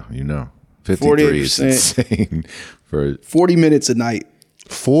why, yeah, 53 is 48%. insane. For 40 minutes a night.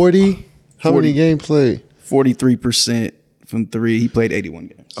 40? How 40. many games played? 43% from 3. He played 81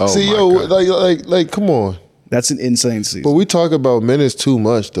 games. oh See, my yo, God. like, come on. That's an insane season. But we talk about minutes too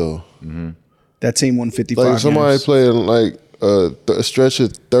much though. That team won 55 Like somebody games. playing like a stretch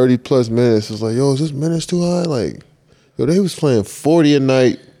of 30 plus minutes. It's like, yo, is this minutes too high? Like, yo, they was playing 40 a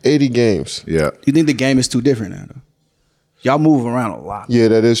night, 80 games. Yeah. You think the game is too different now, though? Y'all move around a lot. Yeah,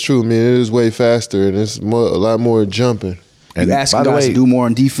 that is true. I mean, it is way faster and it's a lot more jumping. And You ask by the guys way, to do more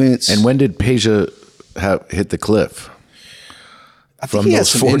on defense. and when did Peja hit the cliff? I think From he had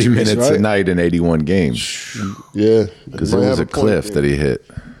those some 40 injuries, minutes right? a night in 81 games. Yeah, Because it was a cliff that he hit.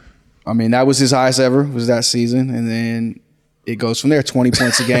 I mean, that was his highest ever, was that season. And then it goes from there, 20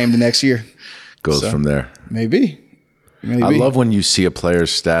 points a game the next year. Goes So- from there. Maybe. I love when you see a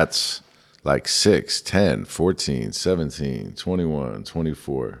player's stats like 6, 10, 14, 17, 21,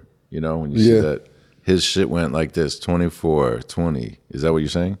 24. You know, when you see Yeah. that his shit went like this 24, 20. Is that what you're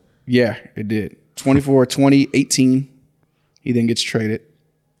saying? Yeah, it did. 24, 20, 18. He then gets traded.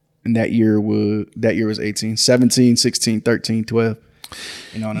 And that year was 18. 17, 16, 13, 12.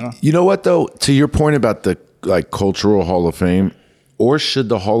 And on and on. You know what though? To your point about the like cultural Hall of Fame, or should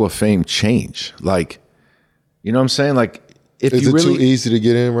the Hall of Fame change? Like, you know what I'm saying? Like, if Is you it really, too easy to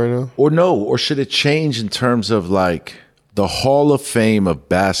get in right now? or should it change in terms of like the Hall of Fame of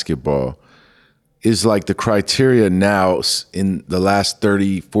basketball is like the criteria now in the last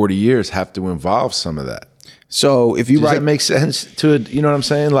 30, 40 years have to involve some of that. So if you Does write, that make sense to it? You know what I'm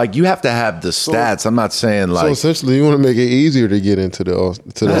saying? Like you have to have the stats. I'm not saying So like essentially, you want to make it easier to get into the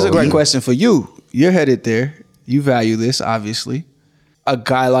that's a great league. question for you. You're headed there. You value this, obviously. A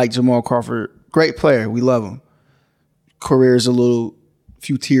guy like Jamal Crawford, great player. We love him. Career's a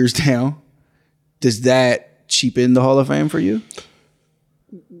few tiers down. Does that cheapen the Hall of Fame for you?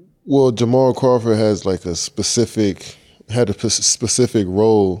 Well, Jamal Crawford has like a specific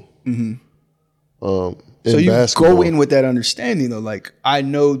role. In So you basketball. go in with that understanding, though. Like, I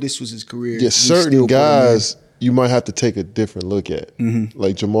know this was his career. Yeah, We certain still put him in. guys you might have to take a different look at.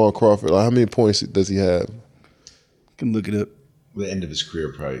 Like Jamal Crawford. Like how many points does he have? Can look it up. the end of his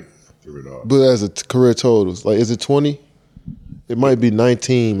career probably threw it off. But as a career totals, like is it 20? It might be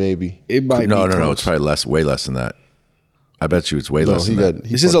 19, maybe. It might No, be no, close. it's probably less, way less than that. I bet you it's way No, less he than got. that.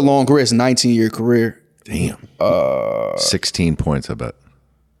 He This is a long career. It's a 19-year career. Damn. 16 points, I bet.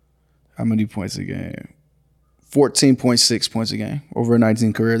 How many points a game? 14.6 points a game over a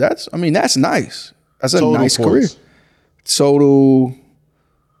 19 career. That's nice. That's a total nice points. career. Total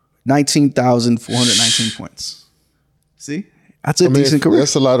 19,419 points. See? That's a decent career.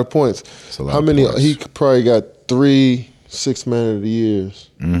 That's a lot of points. a lot How of many? points. He probably got 3 6-man of the years.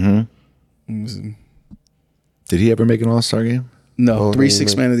 Did he ever make an All-Star game? No, Oh, 3 no,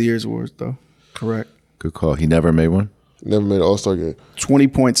 6-man of the years awards, though. Correct. Good call. He never made one? Never made an All-Star game. 20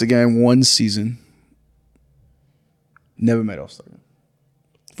 points a game, one season. Never made All-Star game.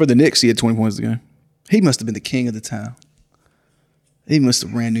 For the Knicks, he had 20 points a game. He must have been the king of the town. He must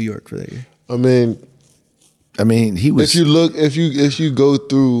have ran New York for that year. I mean, He was... if you go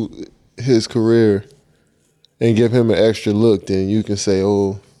through his career and give him an extra look, then you can say,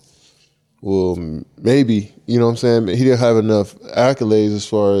 oh, well, maybe, you know what I'm saying? He didn't have enough accolades as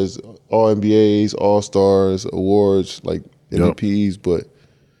far as all NBAs, All Stars, awards, like MVPs, but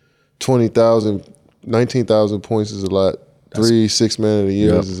 19,000 points is a lot. 3 6-man of the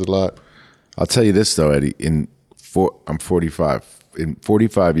years is a lot. I'll tell you this, though, Eddie. I'm 45. In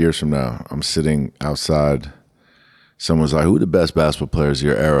 45 years from now, I'm sitting outside. Someone's like, who are the best basketball players of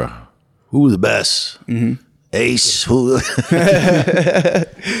your era? Who was the best? Ace. Who? I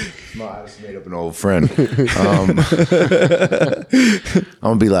just made up an old friend. I'm going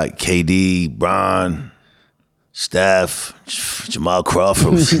to be like KD, Bron, Steph, Jamal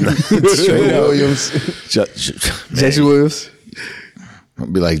Crawford. Straight up. Williams. Jason Williams. I'll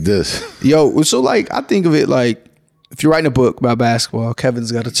be like this. Yo, so like I think of it like if you're writing a book about basketball,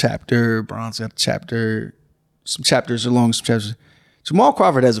 Kevin's got a chapter, Bron's got a chapter, some chapters are long, some chapters. Jamal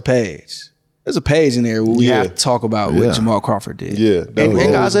Crawford has a page. There's a page in there where we have to talk about what Jamal Crawford did. Yeah, that and was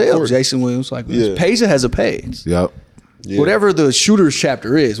guys always else, important. Jason Williams, like Yeah. page that has a page. Yep. Whatever the shooter's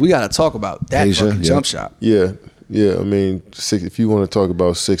chapter is, we got to talk about that Asia, fucking yeah. jump shot. Yeah. I mean, if you want to talk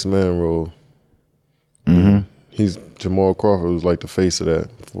about 6-man role, Jamal Crawford was like the face of that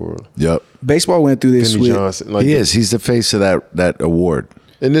for Yep. Baseball went through this Vinny with Johnson. Like He is. He's the face of that award.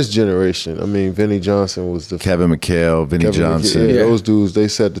 in this generation. I mean, Vinny Johnson was the Kevin McHale, Vinny Kevin Johnson. McHale. Yeah. Those dudes, they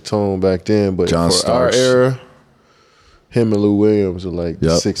set the tone back then. But John for our Starks. era, him and Lou Williams are like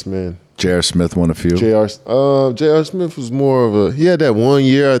Yep. 6 men. J.R. Smith won a few. J.R. Smith was more of a. He had that 1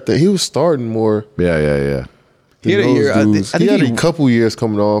 year. I think he was starting more. Yeah. He had a than those year, I dudes. think he had he- a couple years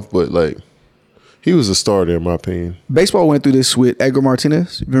coming off, but like he was a starter in my opinion. baseball went through this with Edgar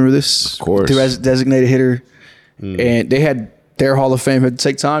Martinez. Remember this? Of course. Designated hitter. And they had their Hall of Fame had to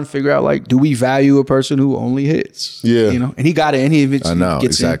take time to figure out like, do we value a person who only hits? Yeah. You know, and he got in. He I eventually know,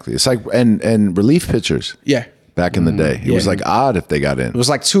 gets exactly. It's like, and relief pitchers in. Yeah. back in the day. It was Yeah. like odd if they got in. It was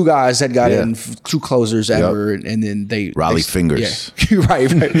like 2 guys that got Yeah. in, 2 closers ever, and then they Raleigh they- Fingers. Yeah.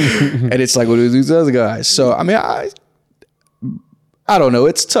 right. And it's like, what do these other guys? So I mean, I don't know.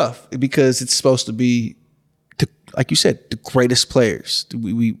 It's tough because it's supposed to be, like you said, the greatest players.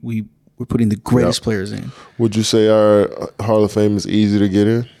 We're putting the greatest players in. Would you say our Hall of Fame is easy to get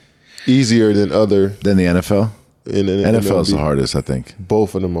in? Easier than other Then the NFL. in the NFL's the MLB? hardest, I think.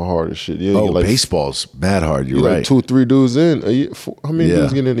 Both of them are hard as shit. Yeah, Oh, you get like baseball's bad hard. You're you right. like 2 3 dudes in a year. How many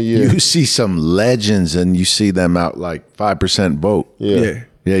dudes get in a year? You see some legends and you see them out like 5% vote. Yeah.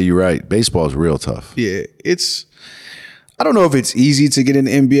 Yeah, you're right. Baseball's real tough. Yeah, I don't know if it's easy to get in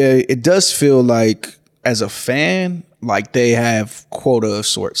the NBA. It does feel like, as a fan, like they have quota of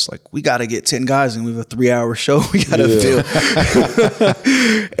sorts. Like, we got to get 10 guys and we have a 3-hour show we got to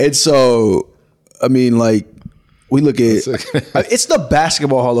fill. And so, I mean, like, we look at it's the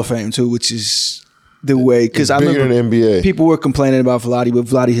Basketball Hall of Fame too, which is the way, because I bigger remember than NBA. people were complaining about Vlade, but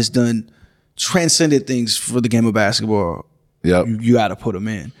Vlade has done transcended things for the game of basketball. Yep. You got to put him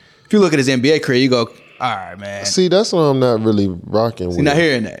in. If you look at his NBA career, you go, all right, man. See, that's what I'm not really rocking with. You're not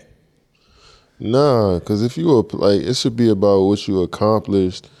hearing that. Nah, because if you were like, it should be about what you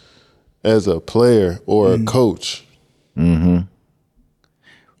accomplished as a player or a coach. Mm-hmm.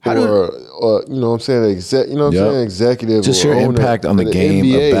 Or you know what I'm saying, you know what I'm saying, executive. Just or your owner impact on the game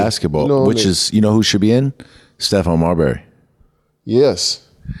NBA, of basketball, you know, which is, you know who should be in? Stephon Marbury. Yes.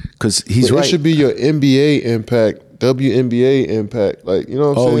 Because he's But right. it should be your NBA impact, WNBA impact. Like, you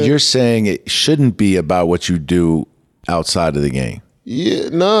know what I'm saying? You're saying it shouldn't be about what you do outside of the game. Yeah,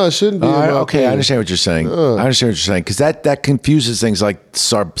 nah, it shouldn't be. Okay, I understand what you're saying. I understand what you're saying because that confuses things like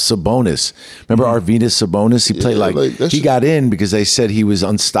Sabonis. Remember Arvydas Sabonis? He played he got in because they said he was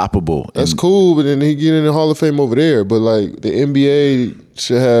unstoppable. That's cool, but then he get in the Hall of Fame over there. But like the NBA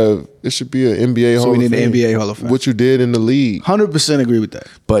should be an NBA Hall of Fame. So we need an NBA Hall of Fame. What you did in the league. 100% agree with that.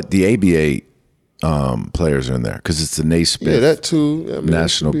 But the ABA players are in there because it's the Naismith. Yeah, that too. I mean,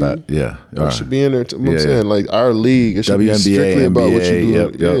 national bat. Yeah, that should be in there. I'm Yeah, saying like our league. It should be WNBA, strictly about what you do.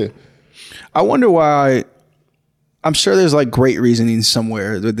 NBA, yep. Yeah. I wonder why. I'm sure there's like great reasoning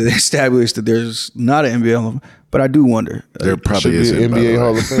somewhere that they established that there's not an NBA Hall of Fame, but I do wonder. there probably Should is be an NBA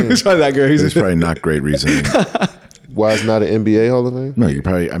Hall of Fame. It's not that great. There's probably not great reasoning. Why it's not an NBA Hall of Fame? No, you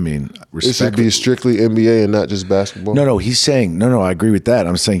probably. I mean, It should be strictly NBA and not just basketball. No, he's saying no. I agree with that.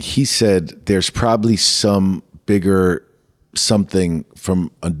 I'm saying he said there's probably some bigger something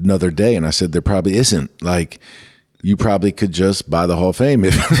from another day, and I said there probably isn't. Like you probably could just buy the Hall of Fame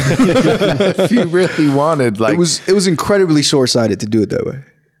if you really wanted. Like it was incredibly short sighted to do it that way.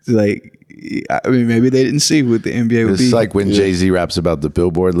 Like, I mean, maybe they didn't see what the NBA would be. it's like when Jay-Z raps about the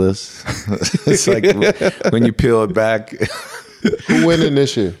Billboard list. It's like when you peel it back. Who winning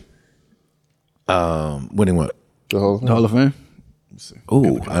this year? Winning what? The Hall of The Fame. Hall of Fame.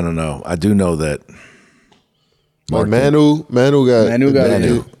 Oh, I don't know. I do know that Like Manu got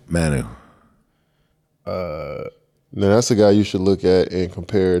Manu. Now that's the guy you should look at and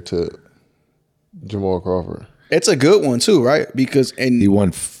compare it to Jamal Crawford. It's a good one too, right? Because He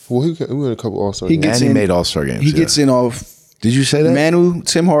won. Well, he won a couple All-Star He games. gets And he in- made All-Star games. he gets in off Did you say that? Manu,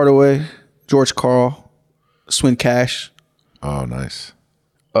 Tim Hardaway, George Karl, Swin Cash. Oh, nice.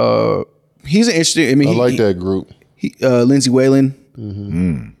 He's an interesting. I mean, I like that group. Lindsey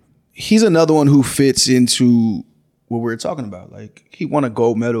Whalen. He's another one who fits into what we're talking about. Like he won a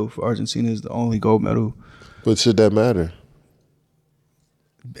gold medal for Argentina. Is the only gold medal. But should that matter?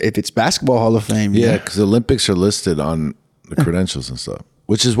 If it's basketball Hall of Fame, Yeah, because the Olympics are listed on the credentials and stuff,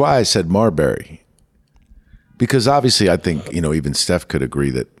 which is why I said Marbury. Because obviously, I think even Steph could agree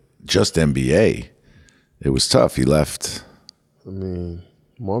that just NBA, it was tough. He left. I mean,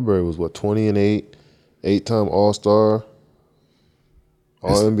 Marbury was 20-8, 8-time All-Star,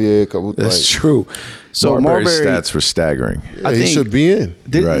 All-NBA. That's true. So Marbury's Marbury- stats were staggering. Yeah, he think- should be in.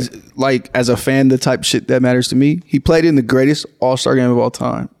 Right. Like as a fan, the type of shit that matters to me. He played in the greatest All-Star game of all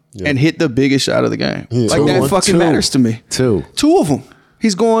time and hit the biggest shot of the game. Yeah. Like that Two. fucking matters to me. Two. Two of them.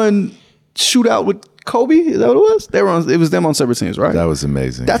 He's going shootout with Kobe. Is that what it was? It was them on separate teams, right? That was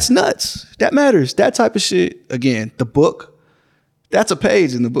amazing. That's nuts. That matters. That type of shit. Again, the book. That's a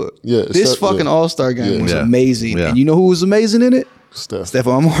page in the book. Yeah, This Steph- fucking yeah. All-Star game was Yeah. amazing. Yeah. And you know who was amazing in it? Steph.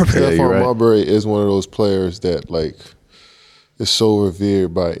 Stephon Marbury. you're Stephon right. Marbury is one of those players that is so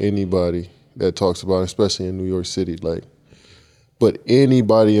revered by anybody that talks about it, especially in New York City. But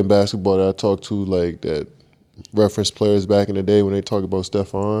anybody in basketball that I talk to, that reference players back in the day when they talk about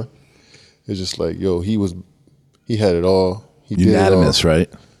Stephon, it's just he had it all. He Unanimous, did it all. right?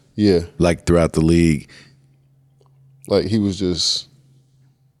 Yeah, Like throughout the league. he was just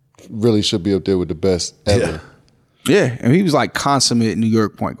really should be up there with the best ever. Yeah. Yeah, and he was like consummate New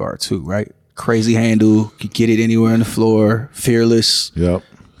York point guard too, right? Crazy handle, could get it anywhere on the floor, fearless. Yep.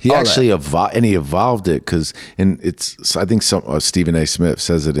 He All actually evolved it because, I think Stephen A. Smith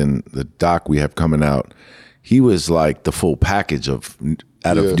says it in the doc we have coming out. He was like the full package of New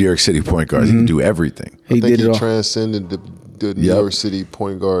York City point guards. He could do everything. I He think did it he all. transcended the New Yep. York City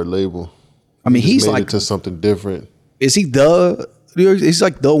point guard label. I mean, Just he's made like, it to something different. is he the New York? He's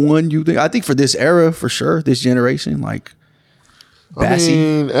like the one you think. I think for this era, for sure, this generation, like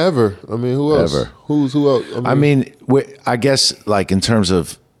Bassey. Ever. I mean, who else? Ever. Who else? I guess like in terms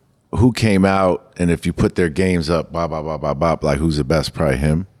of who came out and if you put their games up, like who's the best? Probably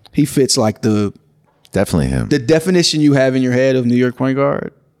him. He fits like the Definitely him. definition you have in your head of New York point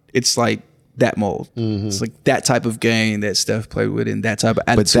guard. It's like that mold. It's like that type of game that Steph played with, and that type of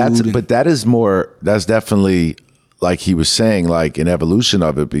attitude. That's definitely like he was saying, like an evolution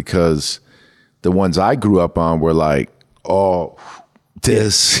of it, because the ones I grew up on were like, oh,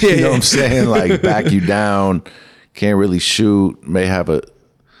 this, you know what I'm saying? Like back you down, can't really shoot, may have a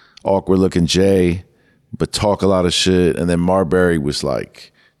awkward looking J, but talk a lot of shit. And then Marbury was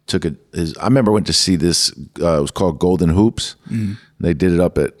like I remember I went to see this. It was called Golden Hoops. They did it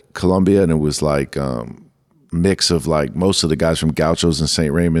up at Columbia, and it was like mix of like most of the guys from Gauchos and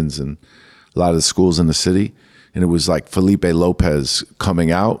St. Raymond's and a lot of the schools in the city. And it was like Felipe Lopez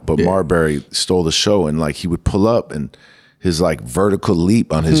coming out, but Marbury stole the show, and like he would pull up and his like vertical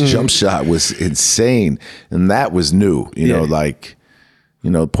leap on his jump shot was insane. And that was new, you know, like, you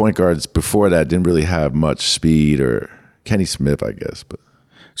know, point guards before that didn't really have much speed, or Kenny Smith, I guess. But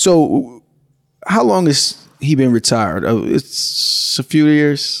So how long has he been retired? Oh, it's a few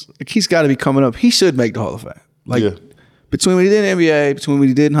years. Like, he's got to be coming up. He should make the Hall of Fame. Like between what he did in the NBA, between what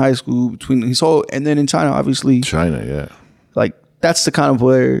he did in high school, between his whole, and then in China, obviously. China, yeah. Like, that's the kind of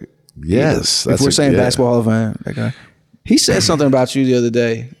player. Yes. If we're saying basketball Hall of Fame, that guy. He said something about you the other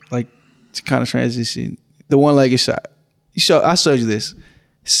day, like, to kind of transition. The one-legged shot. I showed you this.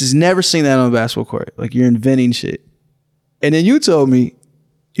 He's never seen that on a basketball court. Like, you're inventing shit. And then you told me,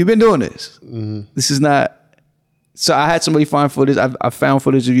 you've been doing this. This is not. So I had somebody find footage. I found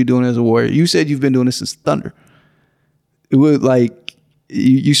footage of you doing it as a Warrior. You said you've been doing this since Thunder. It was like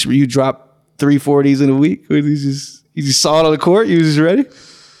you dropped 340s in a week. Or you just saw it on the court. You was just ready.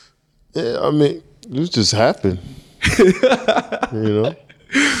 Yeah, I mean, it just happened. You know,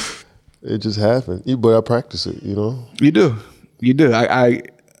 it just happened. But I practice it. You know, you do.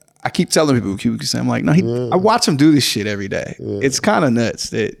 I keep telling people, I'm like, no, I watch him do this shit every day. Yeah. It's kind of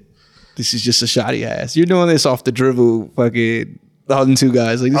nuts that this is just a shot he has. You're doing this off the dribble, fucking holding two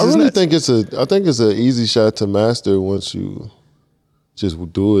guys. Like, this is nuts. I think it's an easy shot to master once you just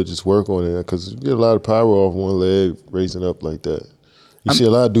do it, just work on it. Because you get a lot of power off one leg raising up like that. You see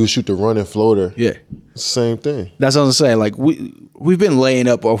a lot of dudes shoot the running floater. Yeah. Same thing. That's what I was saying. Like, we've been laying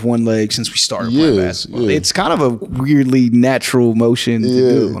up off one leg since we started playing basketball. Yeah. It's kind of a weirdly natural motion to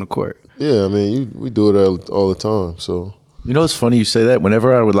do on the court. Yeah, I mean, we do it all the time. So, you know, it's funny you say that.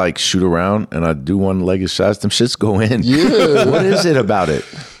 Whenever I would like shoot around and I do one-legged shots, them shits go in. Yeah. What is it about it?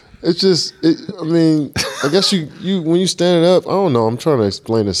 It's just, I mean, I guess you when you stand up, I don't know. I'm trying to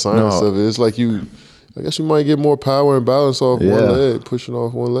explain the science of it. It's like I guess you might get more power and balance off one leg, pushing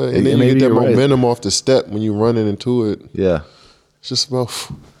off one leg. And then you get that momentum off the step when you're running into it. Yeah. It's just about,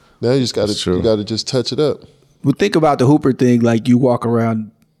 now you got to just touch it up. But think about the Hooper thing. Like, you walk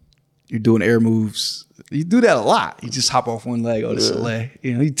around, you're doing air moves. You do that a lot. You just hop off one leg. Oh, this is a leg.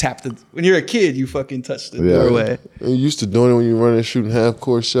 You know, you tap when you're a kid, you fucking touch the doorway. And you used to doing it when you're running, shooting half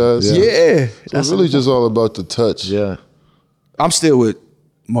court shots. Yeah. So it's really just all about the touch. Yeah. I'm still with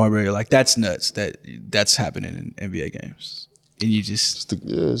Marbury. Like, that's nuts that's happening in NBA games. And you just.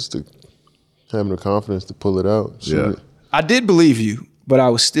 It's having the confidence to pull it out. Yeah. I did believe you, but I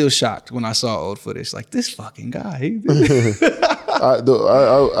was still shocked when I saw old footage. Like, this fucking guy.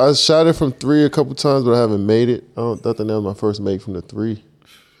 I shot it from three a couple times, but I haven't made it. I think that was my first make from the three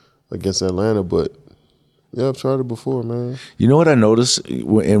against Atlanta, but yeah, I've tried it before, man. You know what I noticed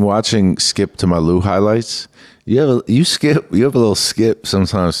in watching Skip to My Lou highlights? You have a little skip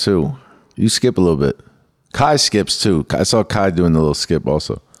sometimes too. You skip a little bit. Kai skips too. I saw Kai doing the little skip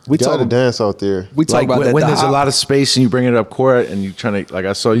also. We got to dance out there. We talk about that when there's a lot of space and you bring it up court and you trying to, like,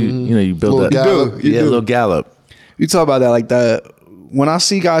 I saw you, you know, you build that. Gallop. You do. A little gallop. You talk about that like that. When I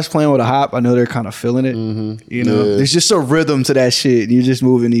see guys playing with a hop, I know they're kind of feeling it. You know, there's just a rhythm to that shit. You're just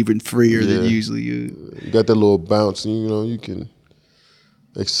moving even freer than usually you. You got that little bounce, and you know you can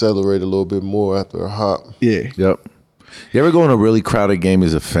accelerate a little bit more after a hop. Yeah. Yep. You ever go in a really crowded game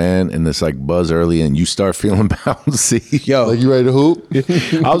as a fan and it's like buzz early and you start feeling bouncy? Yo, like, you ready to hoop?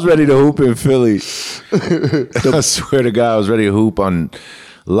 I was ready to hoop in Philly. I swear to God, I was ready to hoop on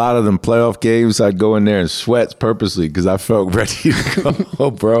a lot of them playoff games. I'd go in there and sweat purposely because I felt ready to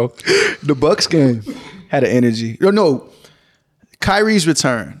go, bro. The Bucks game had an energy. No, Kyrie's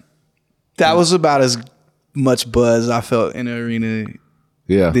return. That was about as much buzz I felt in the arena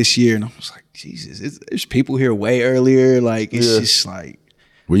this year. And I was like, Jesus, there's people here way earlier. Like, it's just like.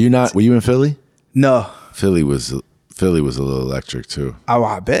 Were you in Philly? No. Philly was a little electric too. Oh,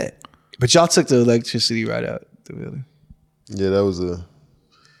 I bet. But y'all took the electricity right out to Philly. Yeah, those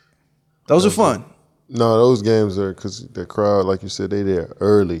are fun. No, those games are, because the crowd, like you said, they there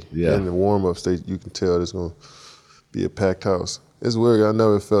early. Yeah. In the warm-ups, you can tell there's going to be a packed house. It's weird. I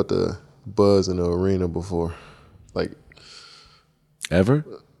never felt the buzz in the arena before. Like. Ever?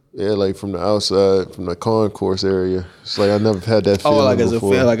 Yeah, like from the outside, from the concourse area. It's like I never had that feeling like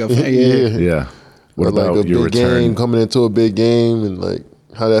before. Yeah. What about like a your big return? game, coming into a big game, and like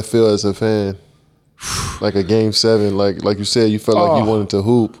how that feel as a fan. Like a game 7, like you said, you felt like you wanted to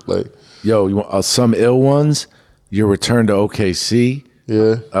hoop. Like, yo, you want some ill ones? Your return to OKC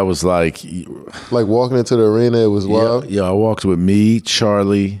Yeah. I was like, Like walking into the arena, it was wild. yeah, I walked with me,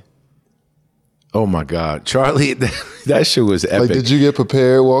 Charlie. Oh my God, Charlie, that shit was epic. Like, did you get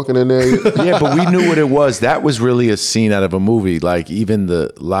prepared walking in there? Yeah, but we knew what it was. That was really a scene out of a movie. Like even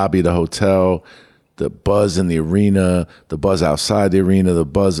the lobby of the hotel, the buzz in the arena, the buzz outside the arena, the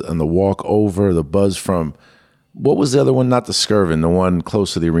buzz on the walk over, the buzz from, what was the other one? Not the Skirvin, the one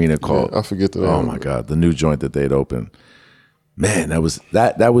close to the arena called. I forget the name. Oh my God, the new joint that they'd opened. Man,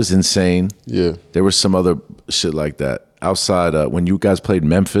 that was insane. Yeah. There was some other shit like that outside. When you guys played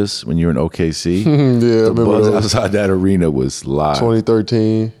Memphis, when you were in OKC, Yeah, I the remember buzz those. outside that arena was live.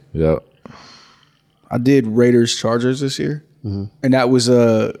 2013. Yeah. I did Raiders Chargers this year, and that was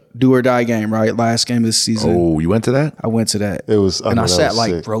a do or die game, right? Last game of the season. Oh, you went to that? I went to that. It was- and know I that sat was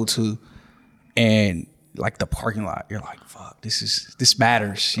like sick. row 2, and like the parking lot. You're like, fuck, this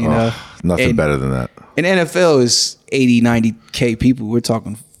matters, you know. Nothing And- better than that. And NFL is 80, 90K people. We're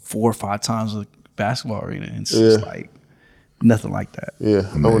talking 4 or 5 times a basketball arena. And it's just Yeah. like nothing like that. Yeah,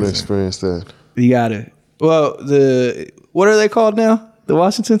 I want to experience that. You gotta. Well, what are they called now? The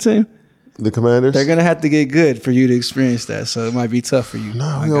Washington team. The Commanders? They're gonna have to get good for you to experience that. So it might be tough for you. No,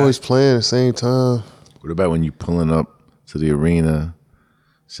 My we God. always playing at the same time. What about when you pulling up to the arena,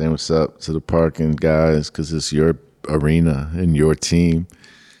 saying what's up to the parking guys because it's your arena and your team,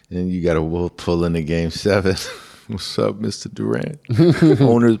 and you got to pull in the game 7. What's up, Mr. Durant?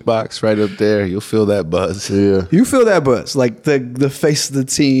 Owner's box right up there. You'll feel that buzz. Yeah. You feel that buzz, like the face of the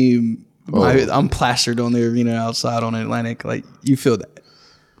team. I'm plastered on the arena outside on Atlantic. Like you feel that.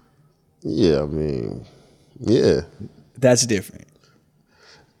 Yeah, I mean, yeah. That's different.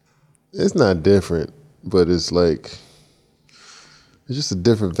 It's not different, but it's like, it's just a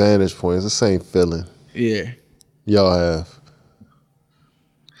different vantage point. It's the same feeling Yeah. y'all have.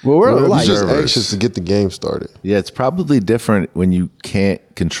 Well, we're You're like just observers. anxious to get the game started. Yeah, it's probably different when you can't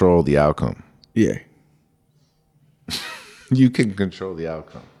control the outcome. yeah. You can control the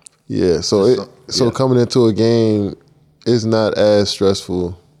outcome. Yeah, so yeah. coming into a game is not as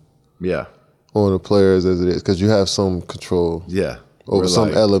stressful Yeah, on the players as it is because you have some control yeah. over We're some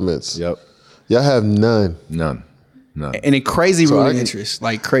like- elements. Yep, Y'all have none. none. And a crazy So I rooting can- interest,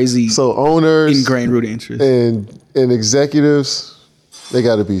 like crazy So owners ingrained rooting interest. and executives, they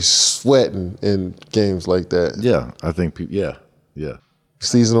got to be sweating in games like that. Yeah, I think people. Yeah.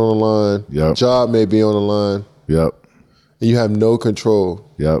 Season on the line, Yep. job may be on the line, Yep. and you have no control.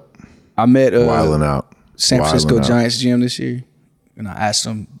 Yep. I met Wilding out. San Francisco Wilding out. Giants GM this year, and I asked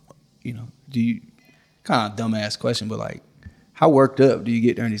him, do you kind of dumbass question, but like, how worked up do you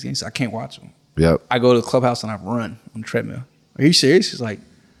get during these games? I can't watch them. Yep. I go to the clubhouse and I run on the treadmill. Are you serious? He's like,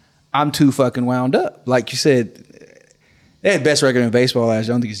 I'm too fucking wound up. Like you said, they had best record in baseball last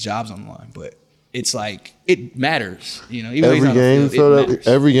year. I don't think his job's on the line, but it's like it matters. Even though he's Every on the game, field, feel it that matters.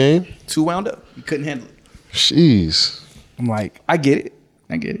 every game. Too wound up. You couldn't handle it. Jeez, I'm like, I get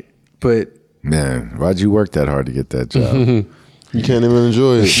it, but Man, why'd you work that hard to get that job? you can't even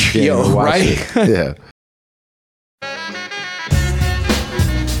enjoy it. Can't Yo, even watch right? it. Yeah.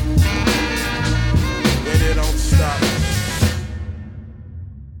 And it don't stop.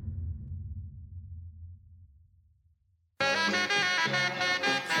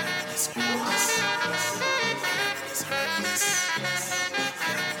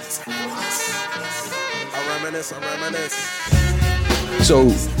 I reminisce. so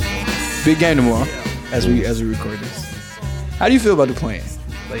big game tomorrow as we record this. How do you feel about the playing?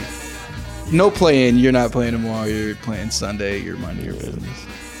 Like, no playing. You're not playing tomorrow. You're playing Sunday. You're minding your business.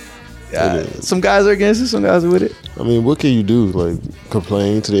 Yeah, some guys are against it. Some guys are with it. I mean, what can you do? Like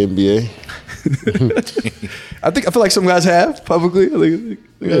complain to the NBA? I feel like some guys have publicly.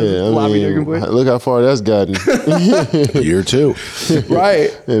 Yeah, I lobbied their mean, complaint. look how far that's gotten. Year 2. Right.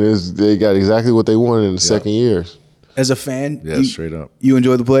 And they got exactly what they wanted in the second year. As a fan, Yeah, straight up. you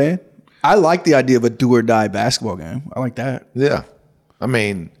enjoy the playing. I like the idea of a do or die basketball game. I like that. Yeah. I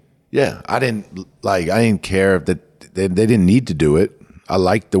mean, yeah, I didn't care if they didn't need to do it. I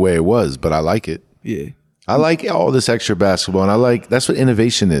liked the way it was, but I like it. Yeah. I like all this extra basketball, and that's what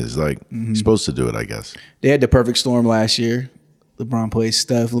innovation is. Like, you're supposed to do it, I guess. They had the perfect storm last year. LeBron plays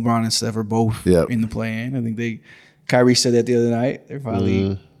Steph. LeBron and Steph are both Yep. in the play-in. I think Kyrie said that the other night. They're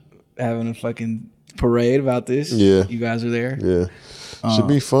probably having a fucking parade about this. Yeah. You guys are there. Yeah. Should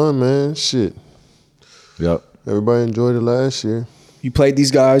be fun, man. Shit. Yep. Everybody enjoyed it last year. You played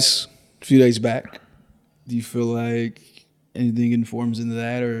these guys a few days back. Do you feel like anything informs into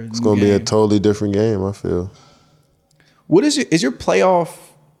that, or It's going to be a totally different game, I feel. What is your playoff?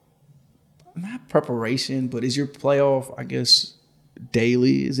 Not preparation, but is your playoff? I guess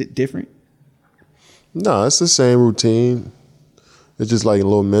daily. Is it different? No, it's the same routine. it's just like a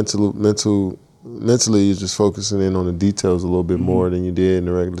little mentally, you're just focusing in on the details a little bit more than you did in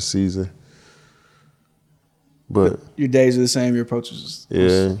the regular season. But Your days are the same. Your approaches.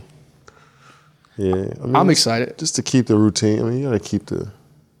 yeah. I mean, I'm excited. just to keep the routine. I mean, you got to keep the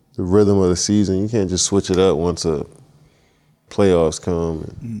rhythm of the season. You can't just switch it up once a playoffs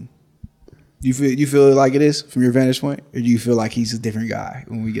come. You feel like it is from your vantage point, or do you feel like he's a different guy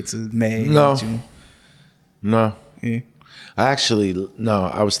when we get to May? No. June? No. Yeah. I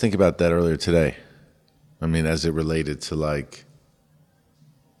was thinking about that earlier today. I mean, as it related to like,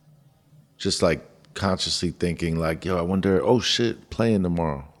 just like consciously thinking like, yo, I wonder, oh shit, playing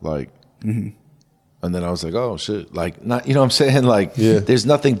tomorrow. Like, and then I was like, oh shit, like not, you know what I'm saying? Like, there's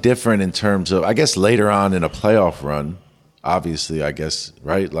nothing different in terms of, I guess later on in a playoff run, obviously, I guess,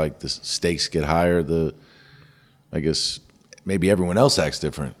 right? Like the stakes get higher, I guess maybe everyone else acts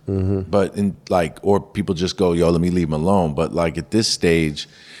different. But in like, or people just go, yo, let me leave him alone. But like at this stage,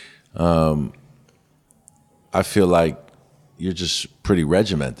 I feel like you're just pretty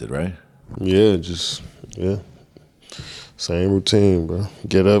regimented, right? Yeah, same routine, bro.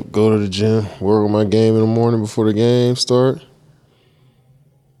 Get up, go to the gym, work on my game in the morning before the game start.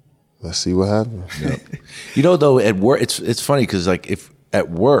 Let's see what happens. You know, though, at work, it's funny because like if at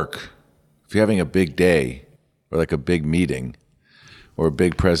work, if you're having a big day or like a big meeting or a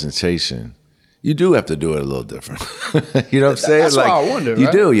big presentation, you do have to do it a little different. You know what I'm saying? That's like, why I wonder, you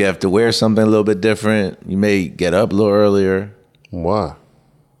right? do. You have to wear something a little bit different. You may get up a little earlier. Why?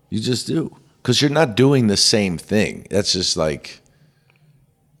 You just do. Because you're not doing the same thing. That's just like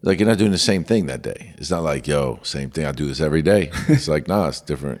you're not doing the same thing that day. It's not like, yo, same thing. I do this every day. It's like, nah, it's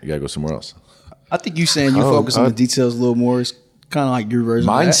different. You got to go somewhere else. I think you saying you focus on the details a little more is kind of like your version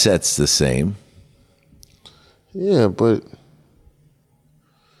of that. Mindset's the same. Yeah, but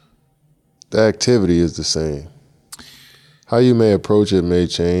the activity is the same. How you may approach it may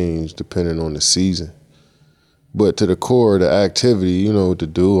change depending on the season. But to the core of the activity, you know what to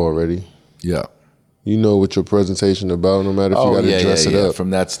do already. Yeah. You know what your presentation about, no matter if you got to dress it up. From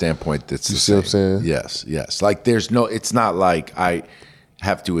that standpoint, it's You the see what I'm same. saying? Yes. Like it's not like I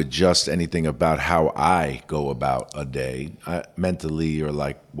have to adjust anything about how I go about a day mentally or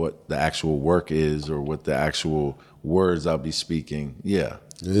like what the actual work is or what the actual words I'll be speaking. Yeah.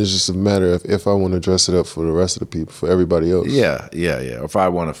 It's just a matter of if I want to dress it up for the rest of the people, for everybody else. Yeah. Or if I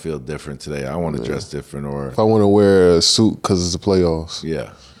want to feel different today, I want to dress different or If I want to wear a suit because it's the playoffs.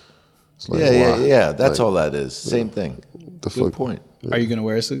 yeah. It's like, Yeah. why? That's Like, all that is. Same thing. The Good fuck? point. Are you gonna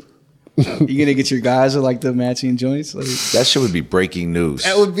wear a suit? You gonna get your guys with like the matching joints? Like, That shit would be breaking news.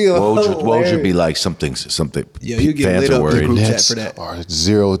 That would be Woj would hilarious. be like something. Yo, you get fans lit are up the worried. group chat Nets for that. are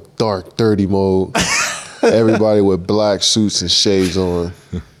zero dark 30 mode. Everybody with black suits and shades on.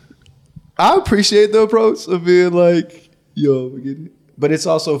 I appreciate the approach of being like, yo, we get it. But it's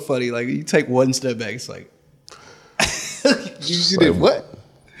also funny. Like you take one step back, it's like, you did what?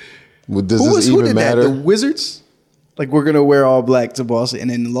 Well, does Who this did even that? matter? The Wizards? Like we're gonna wear all black to Boston and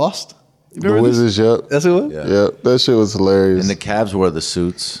then lost. You The remember this? Wizards, yep. That's who it was? Yeah. Yep, that shit was hilarious. And the Cavs wore the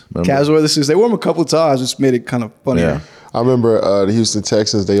suits. Remember? Cavs wore the suits. They wore them a couple of times, which made it kind of funny. Yeah. I remember the Houston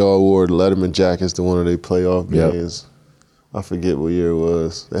Texans, they all wore the Letterman jackets to one of their playoff Yep. games. I forget what year it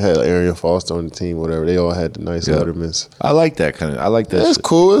was. They had Arian Foster on the team, whatever. They all had the nice Yeah. Lettermans. I like that kind of. I like that. It's shit.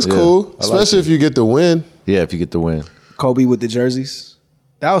 cool. It's Yeah. cool. I like Especially it. if you get the win. Yeah, if you get the win. Kobe with the jerseys.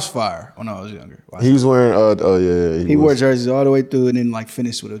 That was fire when I was younger. Wow. He was wearing, He wore was. jerseys all the way through and then like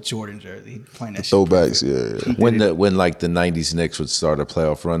finished with a Jordan jersey. He playing that shit. Throwbacks, yeah. When like the '90s Knicks would start a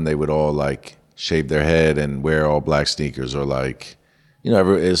playoff run, they would all like shave their head and wear all black sneakers, or like, you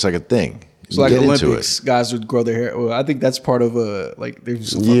know, it's like a thing. It's like Get into Olympics. Guys would grow their hair. Well, I think that's part of like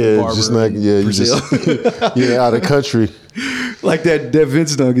there's some fucking Yeah, barber just like, in yeah, you Brazil. just, yeah, out of country. Like that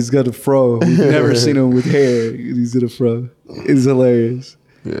Vince dog, he's got a fro. We've never seen him with hair. He's in a fro. It's hilarious.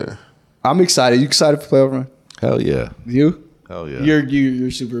 Yeah. I'm excited. You excited for playoff run? Hell yeah. You? Hell yeah. You're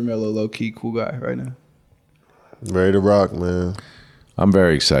super mellow, low key, cool guy right now. Ready to rock, man. I'm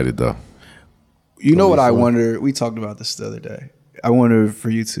very excited though. You know It'll what be I fun. wonder? We talked about this the other day. I wonder for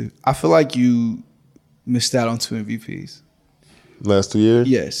you too. I feel like you missed out on 2 MVPs. Last 2 years?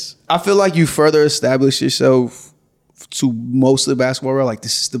 Yes. I feel like you further established yourself to most of the basketball world. Like,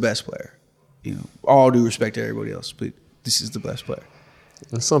 this is the best player. You know, all due respect to everybody else, but this is the best player.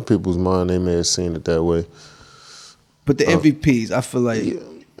 In some people's mind, they may have seen it that way. But the MVPs, I feel like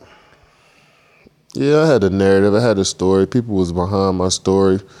Yeah, I had a narrative. I had a story. People was behind my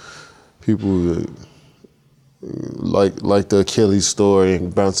story. People like the Achilles story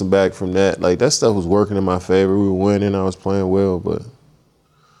and bouncing back from that. Like, that stuff was working in my favor. We were winning. I was playing well, but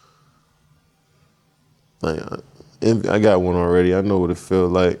like, I got one already. I know what it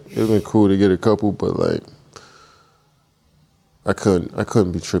feels like. It'd been cool to get a couple, but like I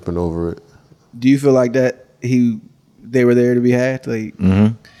couldn't be tripping over it. Do you feel like that they were there to be had? Like,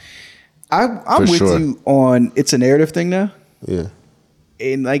 I'm For with sure. you on it's a narrative thing now, Yeah.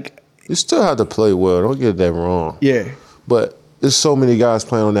 and like, You still have to play well. Don't get that wrong. yeah, But there's so many guys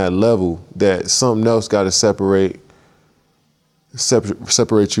playing on that level that something else got to separate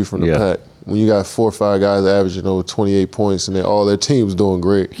you from the Yeah. pack. When you got 4 or 5 guys averaging over 28 points and all their team's doing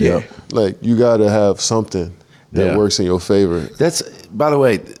great. Yeah. Like you got to have something that Yeah. works in your favor. That's, by the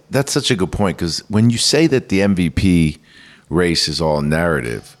way, that's such a good point because when you say that the MVP race is all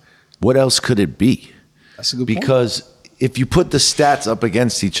narrative, what else could it be? that's a good point. Because if you put the stats up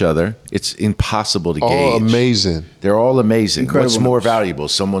against each other, it's impossible to All gauge. amazing. They're all amazing. Incredible What's more numbers. valuable?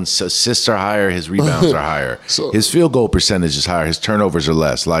 Someone's assists are higher, his rebounds are higher, So- his field goal percentage is higher, his turnovers are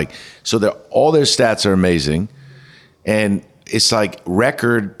less. Like, so all their stats are amazing, and it's like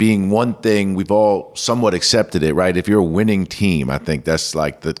record being one thing. We've all somewhat accepted it, right? If you're a winning team, I think that's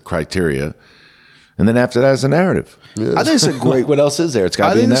like the criteria, and then after that is a narrative. I think it's a great. What else is there? It's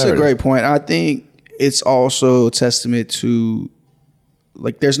got I to be a think it's a narrative. great point. I think it's also a testament to,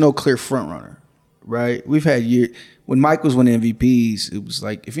 like, there's no clear front runner, right? We've had years when Mike was winning MVPs. It was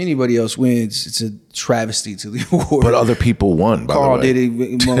like if anybody else wins, it's a travesty to the award. But other people won. By Carl the way, did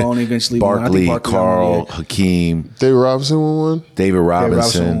it. Malone eventually won. I Barkley, think Barkley Carl, won, yeah. Hakeem, David Robinson won one. David Yeah,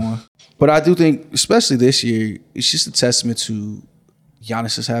 Robinson. won. But I do think, especially this year, it's just a testament to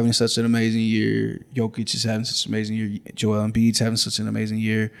Giannis is having such an amazing year. Jokic is having such an amazing year. Joel Embiid's having such an amazing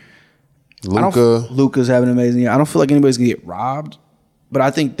year. Luka's having an amazing year. I don't feel like anybody's gonna get robbed, but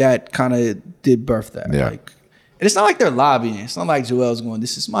I think that kind of did birth that. Yeah. Like, and it's not like they're lobbying. It's not like Joel's going,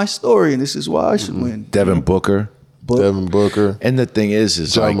 "This is my story and this is why I should win." Devin Booker. Devin Booker. And the thing is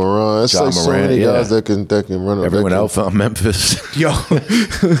John like Moran. It's John like so Moran, many yeah. guys that can run. Everyone else on Memphis. Yo,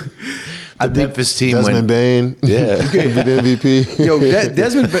 The Memphis team Desmond went. Bain. Yeah. Could be the MVP. yo,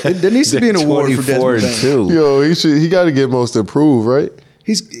 Desmond. There needs to be an award for 24 Desmond. and Bain. 2. Yo, he got to get most improved, right?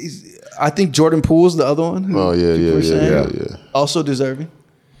 He's. I think Jordan Poole's the other one. who Oh yeah, people are saying. yeah. Also deserving.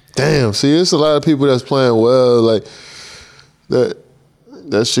 Damn. See, it's a lot of people that's playing well, like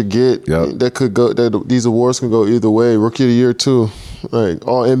that should get Yep. that could go. That these awards can go either way. Rookie of the year too. Like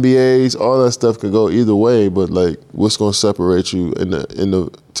all NBAs, all that stuff could go either way. But like, what's going to separate you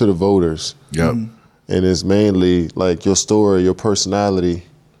to the voters? Yep. And it's mainly like your story, your personality,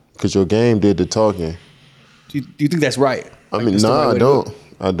 because your game did the talking. Do you think that's right? I Like, mean, that's the right I way to do don't. it?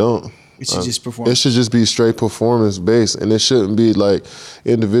 I don't. It should just perform. It should just be straight performance based, and it shouldn't be like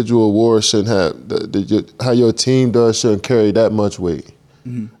individual awards shouldn't have how your team does shouldn't carry that much weight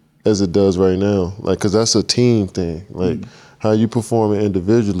as it does right now. Like, cause that's a team thing. Like how you perform it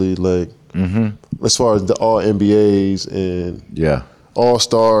individually. Like as far as the all NBAs and Yeah. all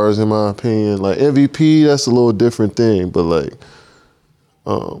stars, in my opinion, like MVP, that's a little different thing. But like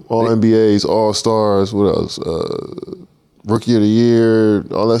all NBAs, all stars, what else? Rookie of the year,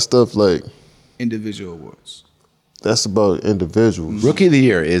 all that stuff. Like Individual awards. that's about individuals. Rookie of the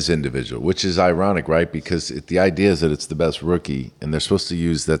year is individual, which is ironic, right? Because the idea is that it's the best rookie, and they're supposed to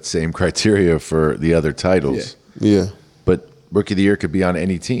use that same criteria for the other titles. Yeah, But rookie of the year could be on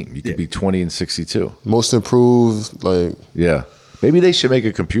any team. You could be 20 and 62. most improved. Like Yeah. Maybe they should make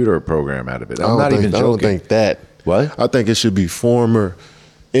a computer program out of it. I'm not even joking. I don't think that. What? I think it should be former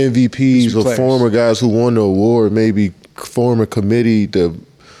MVPs be or players. former guys who won the award. Maybe form a committee to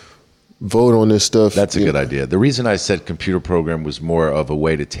vote on this stuff. That's a good idea. The reason I said computer program was more of a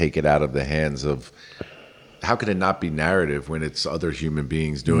way to take it out of the hands of how could it not be narrative when it's other human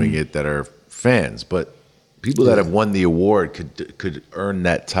beings doing it that are fans, but people that have won the award could earn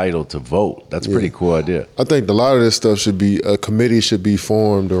that title to vote. That's a pretty cool idea. I think a lot of this stuff should be a committee should be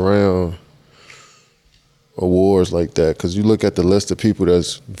formed around awards like that, because you look at the list of people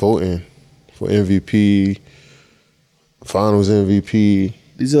that's voting for MVP, Finals MVP,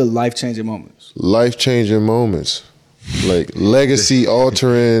 These are life-changing moments. life-changing moments, like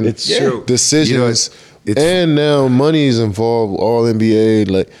legacy-altering It's true. decisions, You know, and now money is involved. All NBA,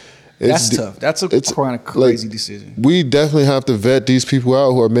 like That's tough. That's a it's kind of like, crazy decision. We definitely have to vet these people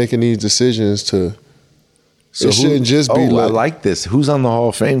out who are making these decisions. It shouldn't just be I like, like this. Who's on the Hall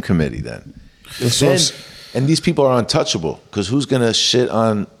of Fame committee then? That's what I'm And, s- and these people are untouchable because who's going to shit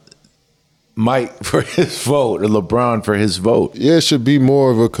on Mike for his vote or LeBron for his vote? Yeah, it should be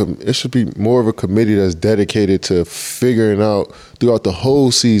more of a committee that's dedicated to figuring out throughout the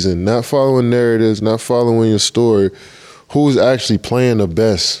whole season, not following narratives, not following your story, who's actually playing the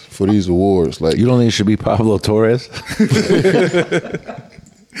best for these awards. Like You don't think it should be Pablo Torres?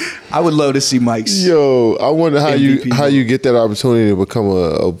 I would love to see Mike's. Yo, I wonder how MVP you get that opportunity to become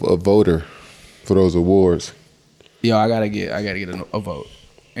a voter for those awards. Yo, I gotta get a vote.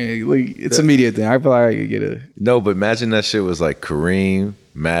 And like, it's a media thing. I feel like I could get a. No, but imagine that shit was like Kareem,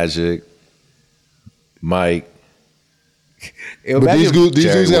 Magic, Mike. But these dudes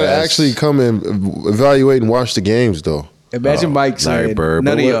Jerry gotta West. actually come and evaluate and watch the games, though. Imagine Mike Larry saying, Bird,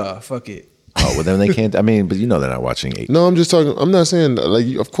 "None but of what- y'all, fuck it." Oh, well, then they can't. I mean, but you know they're not watching 8. No, I'm just talking. I'm not saying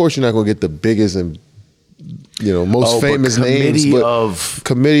like. Of course, you're not gonna get the biggest and most Oh, but famous names, committee but of-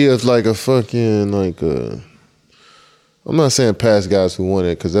 committee of like a fucking like a. I'm not saying past guys who won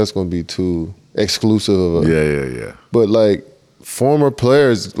it because that's gonna be too exclusive of a. Yeah. But like former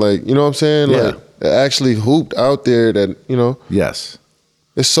players, like you know what I'm saying, Yeah. like that actually hooped out there. That Yes.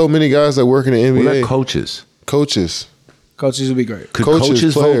 there's so many guys that work in the Well, NBA. they're coaches. Coaches. Coaches would be great. Could coaches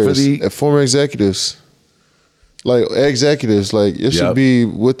vote for players, the and former executives. Like executives, like it should Yep. be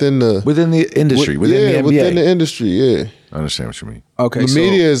within the industry, within the NBA? within the industry. Yeah, I understand what you mean. Okay, the so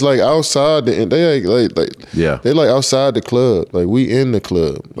media is like outside the. They like Yeah. they like outside the club. Like we in the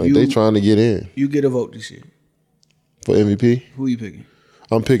club. Like they You- trying to get in you get a vote this year. for MVP. Who you picking?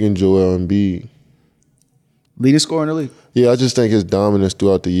 I'm picking Joel Embiid. Leading scorer in the league. Yeah, I just think his dominance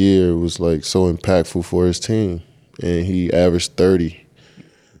throughout the year was like so impactful for his team, and he averaged 30.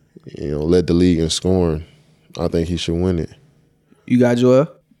 Led the league in scoring. I think he should win it. You got Joel.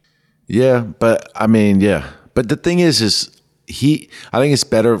 Yeah, but I mean, yeah. But the thing is I think it's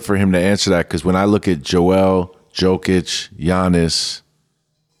better for him to answer that because when I look at Joel, Jokic, Giannis,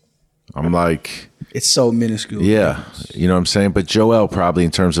 I'm like, It's so minuscule. yeah, you know what I'm saying? But Joel probably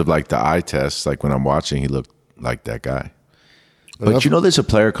in terms of like the eye test, like when I'm watching, he looked like that guy. But there's a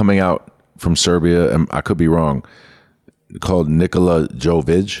player coming out from Serbia, and I could be wrong, called Nikola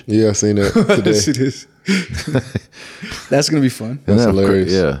Jovic. Yeah, I seen that Yes, today. it is. That's gonna be fun. That's Isn't that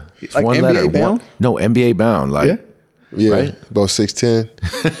hilarious. cra- Yeah. It's Like NBA bound? No, NBA bound. Like, Yeah. Yeah, Right? about 6'10".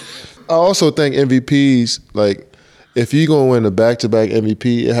 I also think MVPs, like, if you're going to win a back-to-back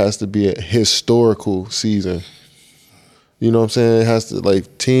MVP, it has to be a historical season. You know what I'm saying? It has to,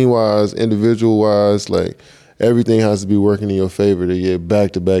 like, team-wise, individual-wise, like, everything has to be working in your favor to get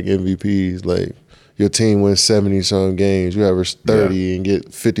back-to-back MVPs. Like, your team wins 70-some games, you average 30 and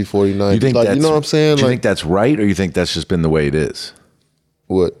get 50, 40, 90. you think Like, that's, you know what I'm saying? Do you Like, think that's right, or you think that's just been the way it is?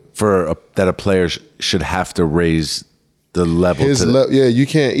 what? That a player should have to raise the level His to yeah, you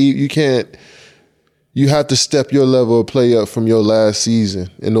can't. You have to step your level of play up from your last season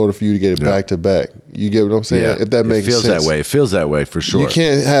in order for you to get it back to back. You get what I'm saying? yeah. If that makes it feels sense. that way. It feels that way for sure. You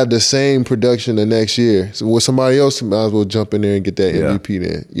can't have the same production the next year. So with somebody else, might as well jump in there and get that Yeah. MVP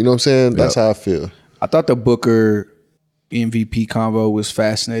then. You know what I'm saying? That's how I feel. I thought the Booker MVP combo was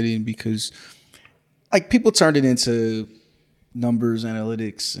fascinating because, like, people turned it into numbers,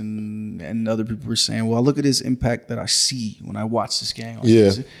 analytics, and other people were saying, "Well, look at his impact that I see when I watch this game."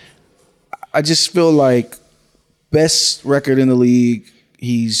 Yeah. I just feel like best record in the league.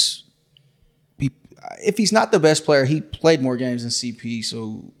 If he's not the best player, he played more games than CP,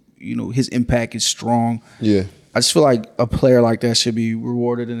 so his impact is strong. Yeah. I just feel like a player like that should be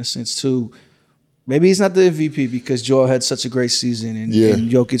rewarded in a sense too. Maybe he's not the MVP because Joel had such a great season and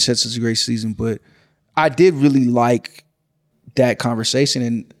Jokic had such a great season, but I did really like that conversation.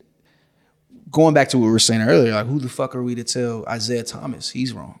 And going back to what we were saying earlier, like, who the fuck are we to tell Isaiah Thomas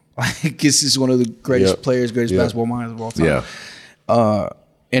he's wrong? Like, this is one of the greatest players, greatest basketball minds of all time. Yeah.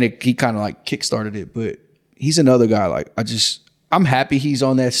 And he kind of like kickstarted it, but he's another guy. Like, I'm happy he's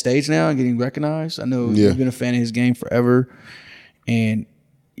on that stage now and getting recognized. I know you've been a fan of his game forever, and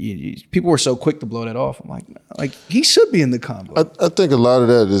people were so quick to blow that off. I'm like he should be in the combo. I think a lot of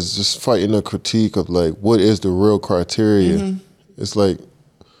that is just fighting a critique of like what is the real criteria. Mm-hmm. It's like,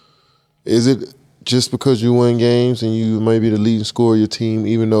 is it just because you win games and you may be the leading scorer of your team,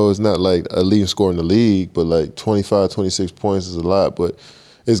 even though it's not like a leading scorer in the league, but like 25, 26 points is a lot. But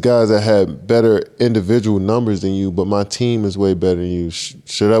it's guys that had better individual numbers than you, but my team is way better than you.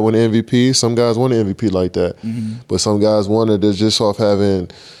 Should I win MVP? Some guys won an MVP like that. But some guys won it just off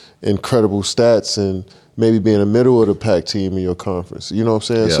having incredible stats and maybe being a middle of the pack team in your conference. You know what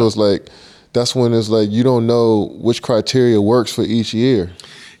I'm saying? Yeah. So it's like, that's when it's like you don't know which criteria works for each year.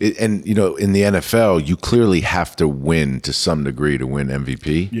 And in the NFL, you clearly have to win to some degree to win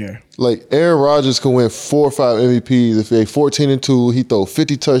MVP. Yeah. Like Aaron Rodgers can win 4 or 5 MVPs if they 14-2. He throw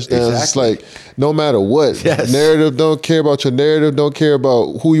 50 touchdowns. Exactly. It's like no matter what, Yes. narrative don't care about your narrative. Don't care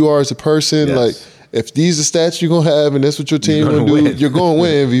about who you are as a person. Yes. Like if these are stats you're gonna have and that's what your team You're gonna gonna do, win. you're gonna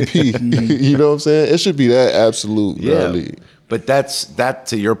win MVP. You know what I'm saying? It should be that absolute. Yeah. Really. But that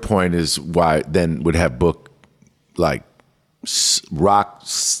to your point is why then would have Book like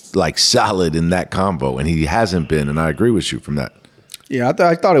like solid in that combo, and he hasn't been. And I agree with you from that. Yeah,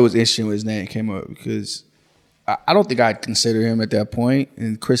 I thought it was interesting when his name came up because I don't think I'd consider him at that point.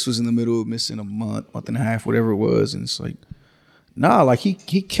 And Chris was in the middle of missing a month and a half, whatever it was, and it's like, nah, like he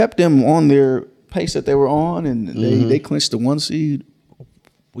kept them on their pace that they were on, and they clinched the 1 seed a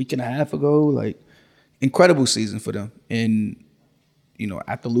week and a half ago. Like, incredible season for them. And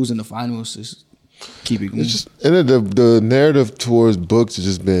after losing the finals, just keep it going. And the narrative towards Books has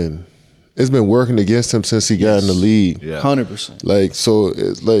just been, it's been working against him since he got in the league. Yeah. 100%. Like, so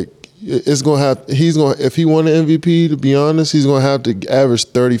it's like, it's gonna have. If he won an MVP, to be honest, he's gonna have to average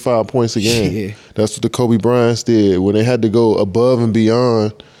 35 points a game. Yeah. That's what the Kobe Bryants did when they had to go above and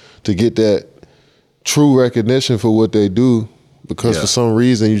beyond to get that true recognition for what they do. Because for some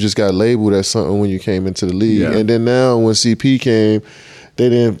reason you just got labeled as something when you came into the league, and then now when CP came, they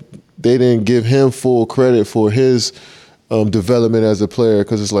didn't give him full credit for his development as a player,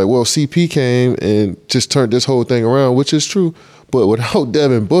 because it's like, well, CP came and just turned this whole thing around, which is true. But without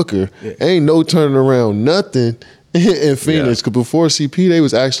Devin Booker, ain't no turning around nothing in Phoenix. Because before CP, they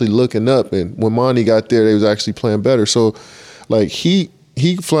was actually looking up, and when Monty got there, they was actually playing better. So, like, he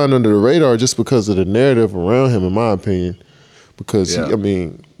flying under the radar just because of the narrative around him, in my opinion. Because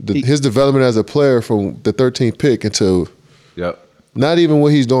his development as a player from the 13th pick until not even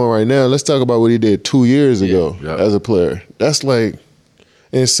what he's doing right now. Let's talk about what he did 2 years ago as a player. That's like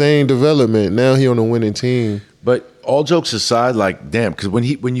insane development. Now he on a winning team. But all jokes aside, like, damn, because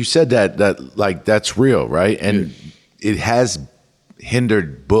when you said that like, that's real, right? And it has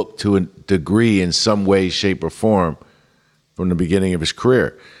hindered Book to a degree in some way, shape, or form from the beginning of his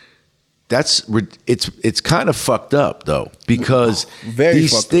career. It's kind of fucked up though, because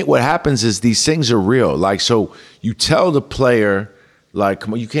what happens is these things are real. Like, so you tell the player, like,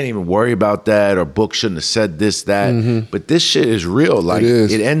 come on, you can't even worry about that, or Book shouldn't have said this, that. But this shit is real. Like,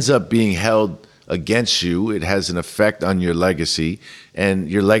 it ends up being held against you. It has an effect on your legacy, and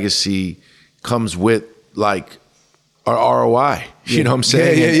your legacy comes with like our ROI. You know what I'm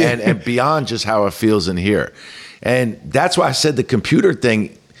saying? And beyond just how it feels in here. And that's why I said the computer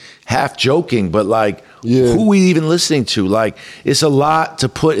thing, half joking, but like, who we even listening to? Like, it's a lot to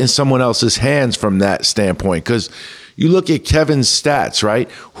put in someone else's hands from that standpoint. Because you look at Kevin's stats, right?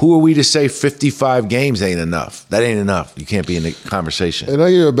 Who are we to say 55 games ain't enough? That ain't enough. You can't be in the conversation. And I'll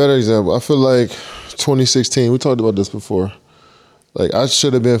give you a better example. I feel like 2016, we talked about this before. Like, I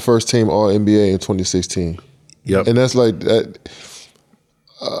should have been first team All-NBA in 2016. Yep. And that's like that.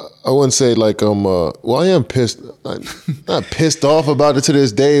 I wouldn't say like I am pissed. Not pissed off about it to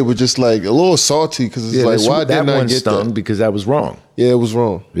this day, but just like a little salty, because it's like, why didn't I get that? Because that was wrong. Yeah, it was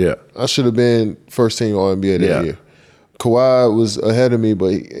wrong. Yeah. I should have been first team All-NBA that year. Kawhi was ahead of me,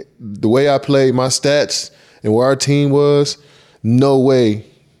 but the way I played, my stats, and where our team was, no way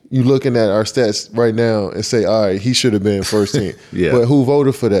you looking at our stats right now and say, all right, he should have been first team. But who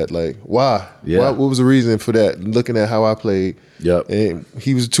voted for that? Like, why? What was the reason for that? Looking at how I played. And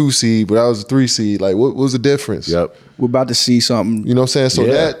he was a 2 seed, but I was a 3 seed. Like, what was the difference? We're about to see something. You know what I'm saying? So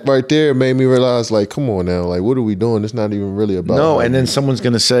that right there made me realize, like, come on now. Like, what are we doing? It's not even really about. No, and then someone's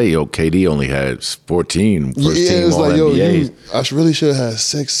going to say, yo, KD only had 14 first team it's like, All-NBA. I really should have had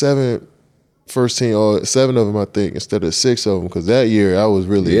 6, 7 first team, or 7 of them, I think, instead of 6 of them, because that year I was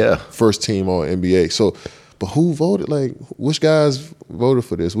really first team All-NBA. So, but who voted? Like, which guys voted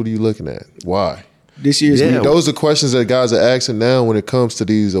for this? What are you looking at? Why? This year's those are questions that guys are asking now when it comes to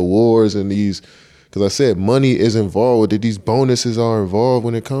these awards and these, because I said money is involved with it. These bonuses are involved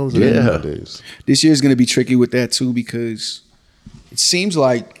when it comes to that nowadays. This year's going to be tricky with that too, because it seems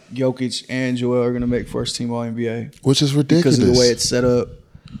like Jokic and Joel are going to make first team All-NBA, which is ridiculous because of the way it's set up.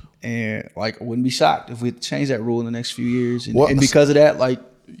 And like, I wouldn't be shocked if we change that rule in the next few years. And because of that, like,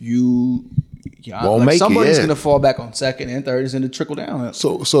 somebody's going to fall back on second and third. It's going to trickle down.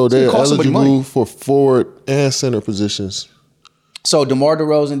 So they're eligible for forward and center positions. So DeMar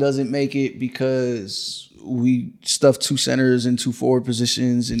DeRozan doesn't make it because we stuffed 2 centers and 2 forward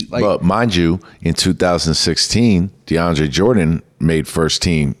positions. And like, but mind you, in 2016, DeAndre Jordan made first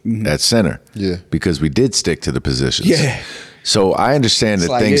team at center. Because we did stick to the positions. So I understand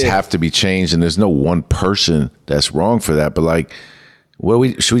that things have to be changed, and there's no one person that's wrong for that. But like,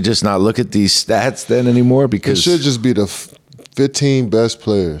 should we just not look at these stats then anymore? Because it should just be the 15 best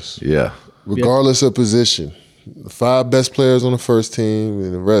players. Regardless of position. The 5 best players on the first team,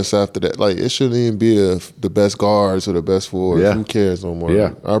 and the rest after that. Like, it shouldn't even be the best guards or the best forwards. Who cares no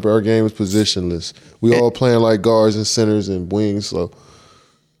more? Our game is positionless. We all playing like guards and centers and wings, so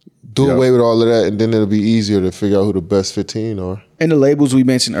do away with all of that, and then it'll be easier to figure out who the best 15 are. And the labels we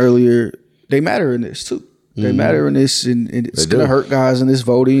mentioned earlier, they matter in this too. They matter in this, and it's They going to do. hurt guys in this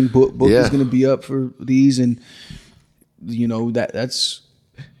voting. Book Yeah. is going to be up for these, and you know that's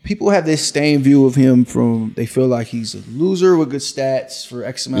people have this staying view of him from they feel like he's a loser with good stats for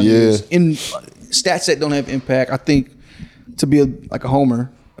X amount of years in stats that don't have impact. I think to be like a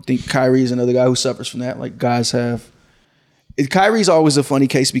homer, I think Kyrie is another guy who suffers from that. Like guys have. Kyrie's always a funny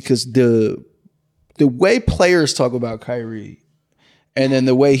case because the way players talk about Kyrie, and then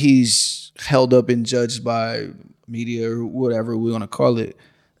the way he's held up and judged by media or whatever we want to call it,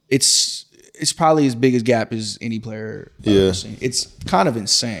 it's probably as big a gap as any player I've ever seen. It's kind of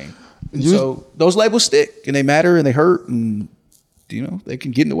insane. And so those labels stick and they matter and they hurt and you know they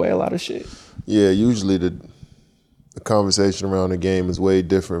can get in the way of a lot of shit. Yeah, usually the conversation around the game is way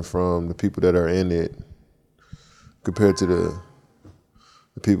different from the people that are in it compared to the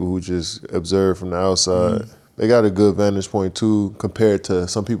people who just observe from the outside. They got a good vantage point too compared to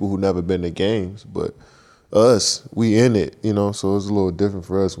some people who never been to games. But us, we in it, you know, so it's a little different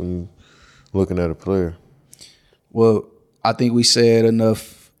for us when you looking at a player. Well, I think we said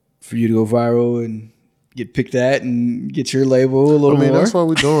enough for you to go viral and get picked at and get your label a little more. That's why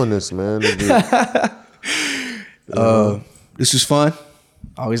we're doing this, man. This was fun.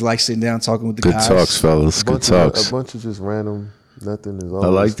 I always like sitting down talking with the Good guys. talks, fellas. Good talks. A bunch of just random nothing is I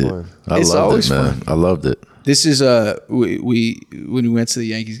always liked it. fun. I It's loved always it, man. fun. I loved it. This is we when we went to the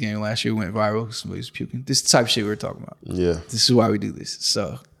Yankees game last year, we went viral. Somebody was puking. This is the type of shit we were talking about. Yeah. This is why we do this.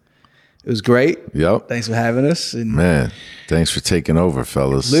 So it was great. Yep. Thanks for having us. And Man, thanks for taking over,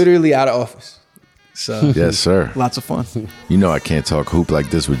 fellas. literally out of office. So Yes, sir. lots of fun. You know I can't talk hoop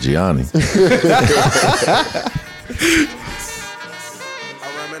like this with Gianni. I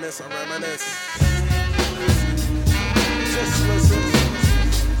reminisce. Just listen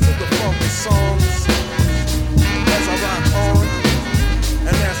to the funky songs